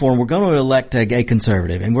 2024 and we're going to elect a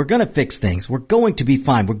conservative and we're going to fix things. We're going to be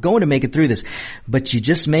fine. We're going to make it through this. But you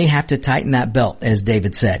just may have to tighten that belt, as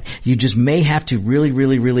David said. You just may have to really,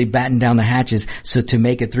 really, really batten down the hatches to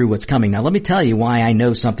make it through what's coming. Now let me tell you why I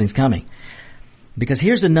know something's coming. Because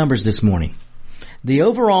here's the numbers this morning. The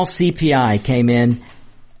overall CPI came in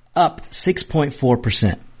up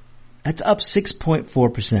 6.4%. That's up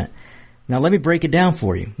 6.4%. Now let me break it down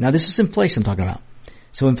for you. Now this is inflation I'm talking about.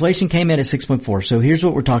 So inflation came in at 6.4. So here's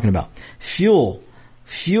what we're talking about. Fuel,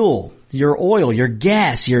 your oil, your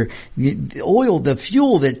gas, the oil, the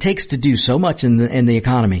fuel that it takes to do so much in the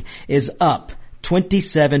economy is up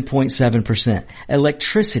 27.7%.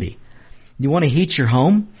 Electricity. You want to heat your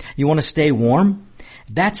home? You want to stay warm?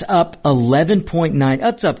 That's up 11.9.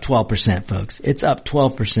 That's up 12%, folks. It's up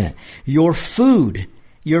 12%. Your food,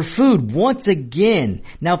 once again.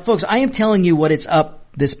 Now, folks, I am telling you what it's up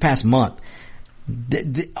this past month,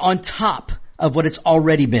 on top of what it's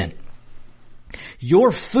already been.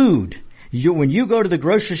 Your food, when you go to the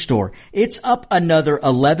grocery store, it's up another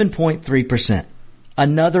 11.3%.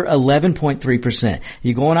 Another 11.3%.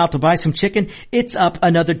 You're going out to buy some chicken, it's up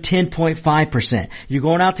another 10.5%. You're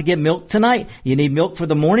going out to get milk tonight, you need milk for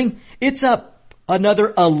the morning, it's up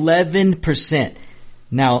another 11%.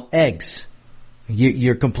 Now, eggs.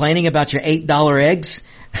 You're complaining about your $8 eggs?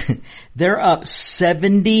 They're up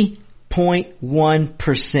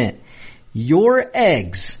 70.1%. Your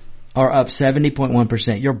eggs are up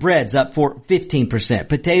 70.1%. Your bread's up 15%.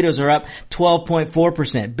 Potatoes are up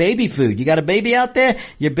 12.4%. Baby food. You got a baby out there?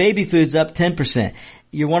 Your baby food's up 10%.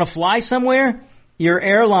 You want to fly somewhere? Your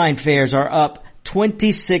airline fares are up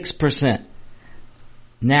 26%.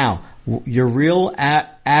 Now, your real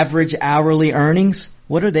average hourly earnings,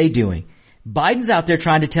 what are they doing? Biden's out there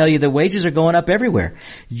trying to tell you the wages are going up everywhere.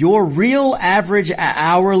 Your real average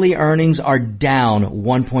hourly earnings are down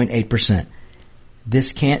 1.8%.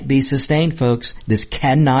 This can't be sustained, folks. This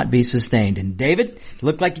cannot be sustained. And David,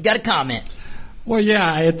 look like you got a comment. Well,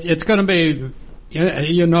 yeah, it's going to be,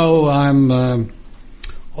 you know, I'm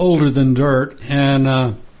older than dirt,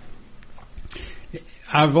 and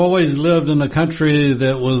I've always lived in a country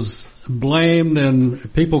that was blamed,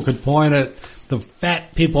 and people could point at the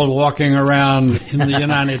fat people walking around in the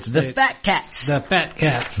United States. The fat cats. The fat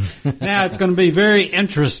cats. Now, it's going to be very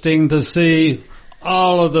interesting to see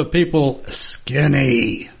all of the people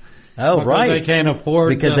skinny. Oh, because right. They can't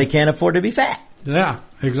afford they can't afford to be fat. Yeah,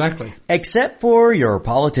 exactly. Except for your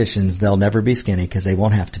politicians. They'll never be skinny because they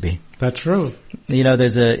won't have to be. That's true. You know,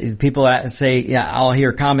 people say, yeah, I'll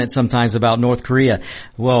hear comments sometimes about North Korea.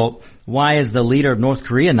 Well, why is the leader of North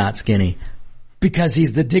Korea not skinny? Because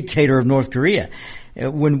he's the dictator of North Korea.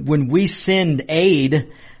 When we send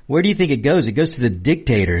aid, where do you think it goes? It goes to the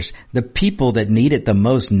dictators. The people that need it the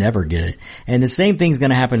most never get it. And the same thing's going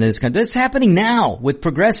to happen in this country. It's happening now with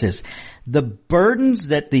progressives. The burdens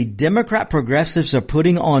that the Democrat progressives are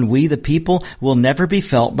putting on we the people will never be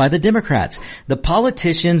felt by the Democrats. The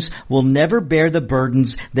politicians will never bear the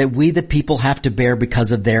burdens that we the people have to bear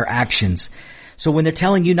because of their actions. So when they're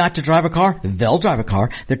telling you not to drive a car, they'll drive a car.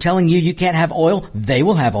 They're telling you you can't have oil, they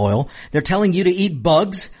will have oil. They're telling you to eat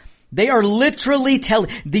bugs. They are literally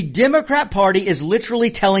the Democrat Party is literally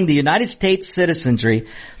telling the United States citizenry,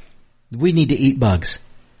 we need to eat bugs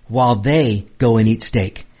while they go and eat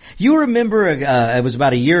steak. You remember, it was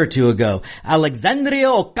about a year or two ago, Alexandria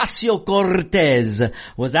Ocasio-Cortez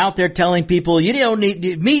was out there telling people, you don't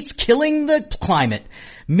need, meat's killing the climate.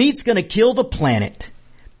 Meat's gonna kill the planet.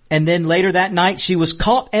 And then later that night, she was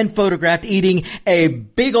caught and photographed eating a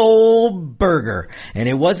big old burger. And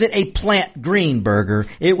it wasn't a plant green burger.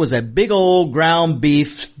 It was a big old ground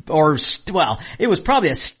beef it was probably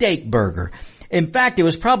a steak burger. In fact, it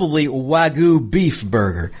was probably Wagyu beef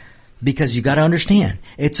burger. Because you gotta understand,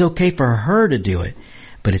 it's okay for her to do it,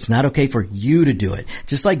 but it's not okay for you to do it.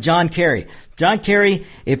 Just like John Kerry. John Kerry,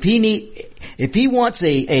 if he wants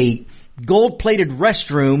a gold-plated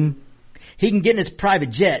restroom, he can get in his private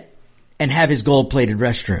jet and have his gold-plated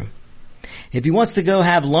restroom. If he wants to go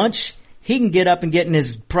have lunch, he can get up and get in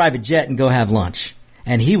his private jet and go have lunch.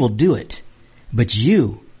 And he will do it. But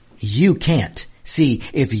you can't. See,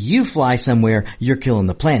 if you fly somewhere, you're killing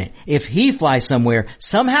the planet. If he flies somewhere,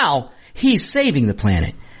 somehow, he's saving the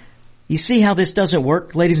planet. You see how this doesn't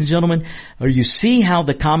work, ladies and gentlemen? Or you see how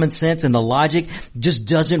the common sense and the logic just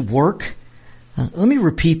doesn't work? Let me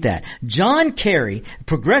repeat that. John Kerry,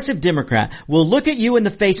 progressive Democrat, will look at you in the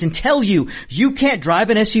face and tell you, you can't drive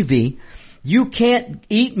an SUV, you can't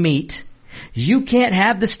eat meat, you can't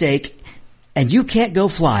have the steak, and you can't go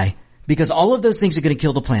fly, because all of those things are going to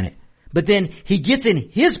kill the planet. But then he gets in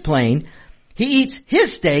his plane, he eats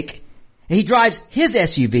his steak, He drives his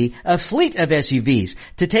SUV, a fleet of SUVs,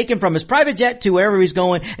 to take him from his private jet to wherever he's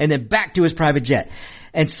going and then back to his private jet.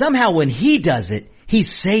 And somehow when he does it,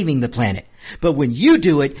 he's saving the planet. But when you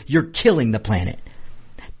do it, you're killing the planet.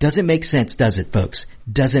 Doesn't make sense, does it, folks?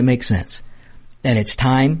 Doesn't make sense. And it's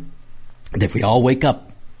time that we all wake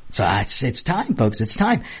up. So it's time, folks. It's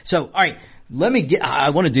time. So, all right. I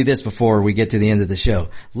want to do this before we get to the end of the show.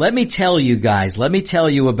 Let me tell you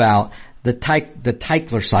about the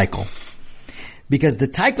Teichler cycle. Because the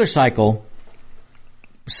Teichler cycle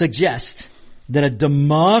suggests that a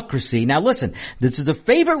democracy, now listen, this is the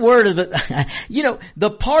favorite word of the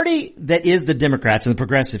party that is the Democrats and the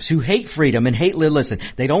progressives who hate freedom and listen,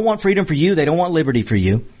 they don't want freedom for you, they don't want liberty for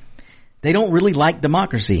you. They don't really like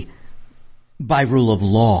democracy. By rule of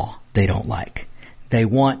law, they don't like. They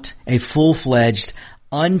want a full-fledged,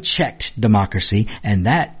 unchecked democracy, and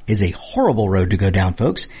that is a horrible road to go down,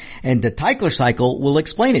 folks. And the Teichler cycle will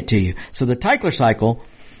explain it to you. So the Teichler cycle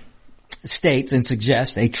states and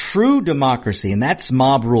suggests a true democracy, and that's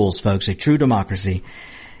mob rules, folks, a true democracy,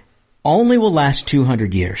 only will last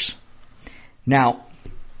 200 years. Now,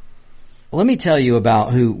 let me tell you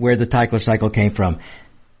about where the Teichler cycle came from.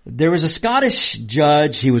 There was a Scottish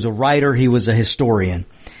judge, he was a writer, he was a historian,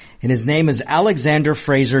 and his name is Alexander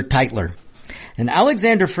Fraser Tytler. And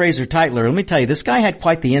Alexander Fraser Tytler, let me tell you, this guy had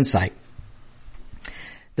quite the insight.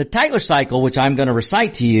 The Teichler cycle, which I'm going to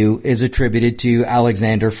recite to you, is attributed to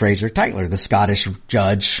Alexander Fraser Tytler, the Scottish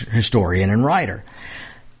judge, historian, and writer.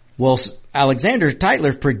 Well, Alexander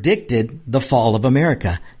Tytler predicted the fall of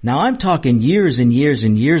America. Now, I'm talking years and years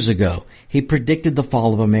and years ago. He predicted the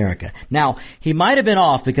fall of America. Now, he might have been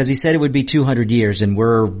off because he said it would be 200 years, and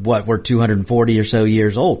we're 240 or so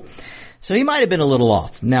years old. So he might have been a little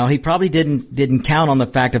off. Now, he probably didn't count on the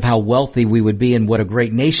fact of how wealthy we would be and what a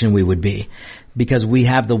great nation we would be, because we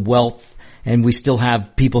have the wealth and we still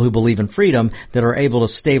have people who believe in freedom that are able to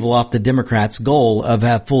stave off the Democrats' goal of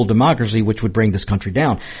have full democracy, which would bring this country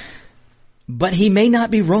down. But he may not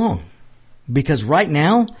be wrong, because right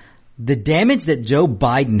now, the damage that Joe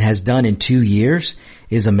Biden has done in 2 years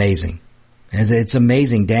is amazing. It's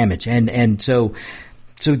amazing damage. And so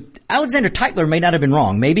Alexander Tytler may not have been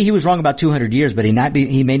wrong. Maybe he was wrong about 200 years, but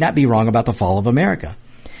he may not be wrong about the fall of America.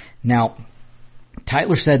 Now,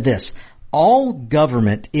 Tytler said this: all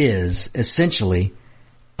government is essentially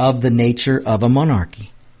of the nature of a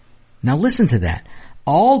monarchy. Now listen to that.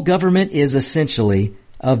 All government is essentially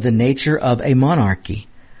of the nature of a monarchy.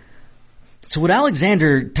 So what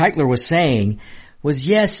Alexander Tytler was saying was,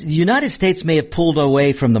 yes, the United States may have pulled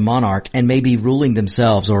away from the monarch and may be ruling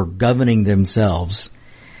themselves or governing themselves,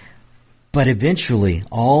 but eventually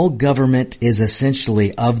all government is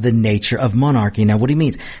essentially of the nature of monarchy. Now what he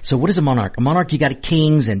means, so what is a monarch? A monarch, you got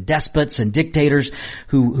kings and despots and dictators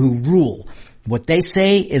who rule. What they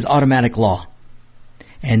say is automatic law.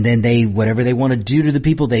 And then whatever they want to do to the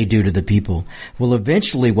people, they do to the people. Well,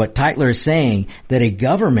 eventually what Tytler is saying, that a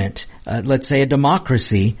government, let's say a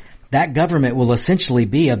democracy, that government will essentially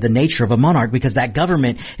be of the nature of a monarch, because that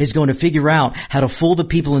government is going to figure out how to fool the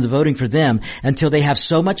people into voting for them until they have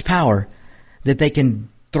so much power that they can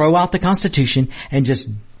throw out the Constitution and just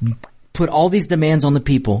put all these demands on the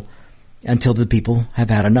people until the people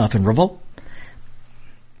have had enough and revolt.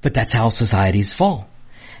 But that's how societies fall.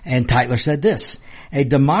 And Tytler said this: a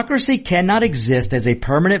democracy cannot exist as a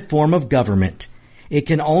permanent form of government. It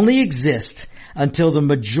can only exist until the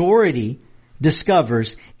majority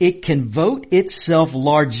discovers it can vote itself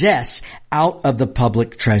largesse out of the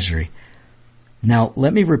public treasury. Now,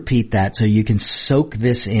 let me repeat that so you can soak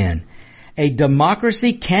this in. A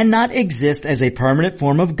democracy cannot exist as a permanent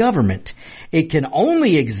form of government. It can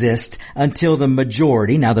only exist until the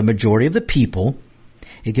majority, now the majority of the people,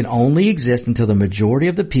 it can only exist until the majority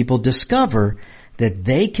of the people discover that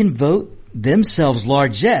they can vote themselves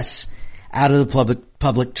largesse out of the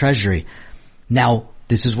public treasury. Now,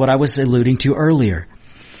 this is what I was alluding to earlier.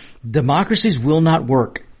 Democracies will not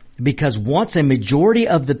work because once a majority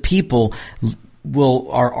of the people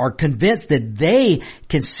are convinced that they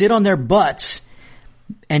can sit on their butts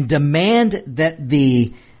and demand that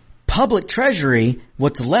the public treasury,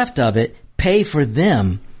 what's left of it, pay for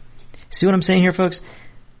them. See what I'm saying here, folks?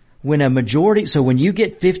 When a majority, so when you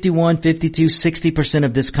get 51, 52, 60%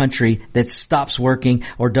 of this country that stops working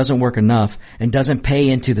or doesn't work enough and doesn't pay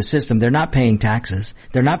into the system, they're not paying taxes.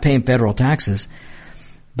 They're not paying federal taxes.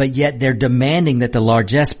 But yet they're demanding that the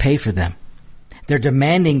largesse pay for them. They're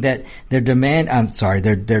demanding that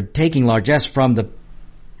they're taking largesse from the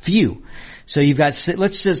few. So you've got,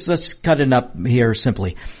 let's cut it up here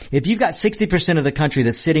simply. If you've got 60% of the country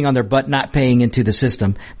that's sitting on their butt not paying into the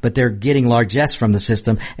system, but they're getting largesse from the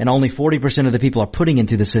system, and only 40% of the people are putting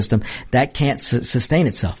into the system, that can't sustain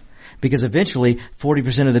itself. Because eventually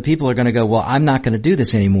 40% of the people are going to go, well, I'm not going to do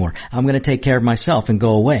this anymore. I'm going to take care of myself and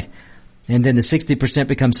go away. And then the 60%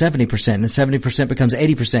 becomes 70%, and the 70% becomes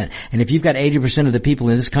 80%. And if you've got 80% of the people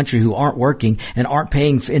in this country who aren't working and aren't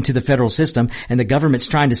paying into the federal system, and the government's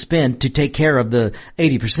trying to spend to take care of the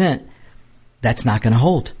 80%, that's not going to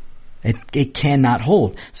hold. It cannot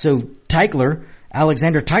hold. So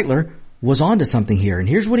Alexander Tytler was onto something here. And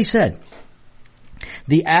here's what he said.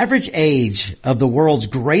 The average age of the world's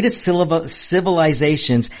greatest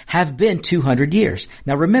civilizations have been 200 years.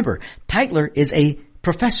 Now remember, Tytler is a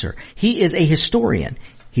professor. He is a historian.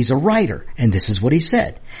 He's a writer. And this is what he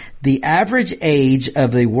said. The average age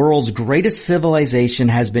of the world's greatest civilization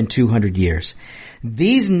has been 200 years.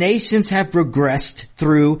 These nations have progressed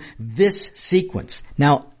through this sequence.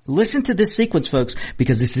 Now, listen to this sequence, folks,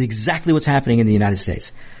 because this is exactly what's happening in the United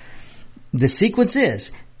States. The sequence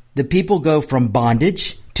is the people go from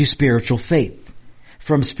bondage to spiritual faith,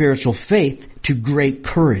 from spiritual faith to great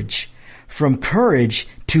courage, from courage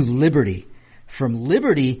to liberty, from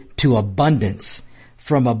liberty to abundance,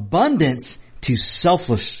 from abundance to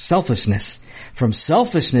selfishness, from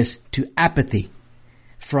selfishness to apathy,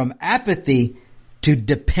 from apathy to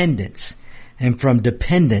dependence, and from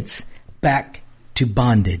dependence back to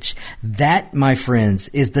bondage. That, my friends,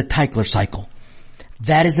 is the Tytler cycle.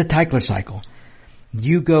 That is the Tytler cycle.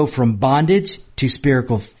 You go from bondage to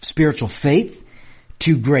spiritual faith,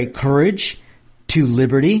 to great courage, to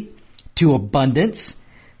liberty, to abundance,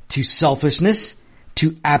 to selfishness,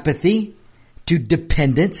 to apathy, to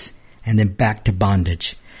dependence, and then back to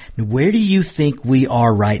bondage. Now, where do you think we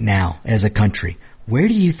are right now as a country? Where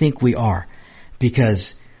do you think we are?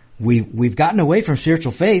 Because we've gotten away from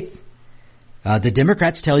spiritual faith. The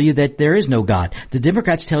Democrats tell you that there is no God. The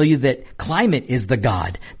Democrats tell you that climate is the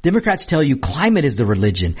God. Democrats tell you climate is the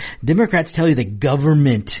religion. Democrats tell you that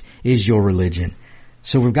government is your religion.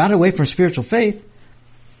 So we've gotten away from spiritual faith.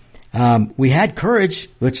 We had courage,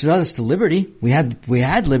 which led us to liberty. We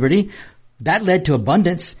had liberty. That led to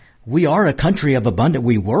abundance. We are a country of abundance.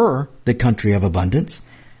 We were the country of abundance.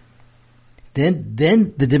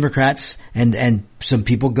 Then the Democrats and some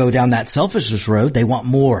people go down that selfishness road. They want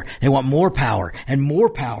more. They want more power and more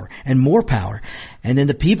power and more power. And then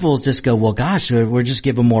the people just go, well, gosh, we're just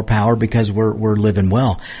giving more power because we're living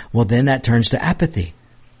well. Well, then that turns to apathy.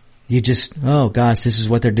 You just, oh gosh, this is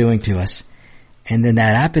what they're doing to us. And then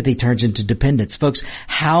that apathy turns into dependence. Folks,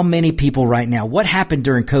 how many people right now, what happened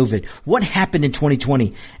during COVID? What happened in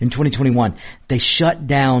 2020 and 2021? They shut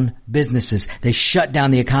down businesses. They shut down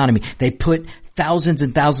the economy. They put thousands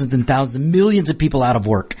and thousands and thousands, millions of people out of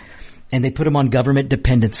work. And they put them on government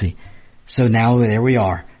dependency. So now there we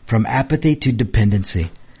are, from apathy to dependency.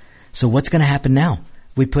 So what's going to happen now?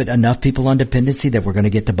 We put enough people on dependency that we're going to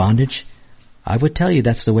get to bondage? I would tell you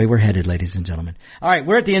that's the way we're headed, ladies and gentlemen. All right,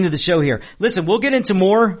 we're at the end of the show here. Listen, we'll get into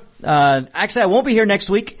more. Actually, I won't be here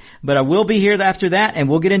next week, but I will be here after that, and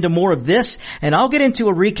we'll get into more of this. And I'll get into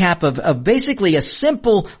a recap of basically a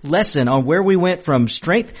simple lesson on where we went from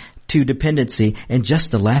strength to dependency in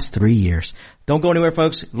just the last 3 years. Don't go anywhere,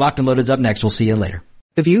 folks. Locked and Loaded is up next. We'll see you later.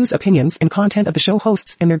 The views, opinions, and content of the show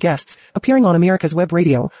hosts and their guests appearing on America's Web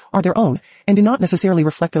Radio are their own and do not necessarily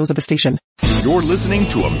reflect those of the station. You're listening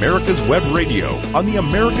to America's Web Radio on the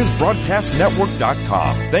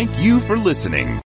AmericasBroadcastNetwork.com. Thank you for listening.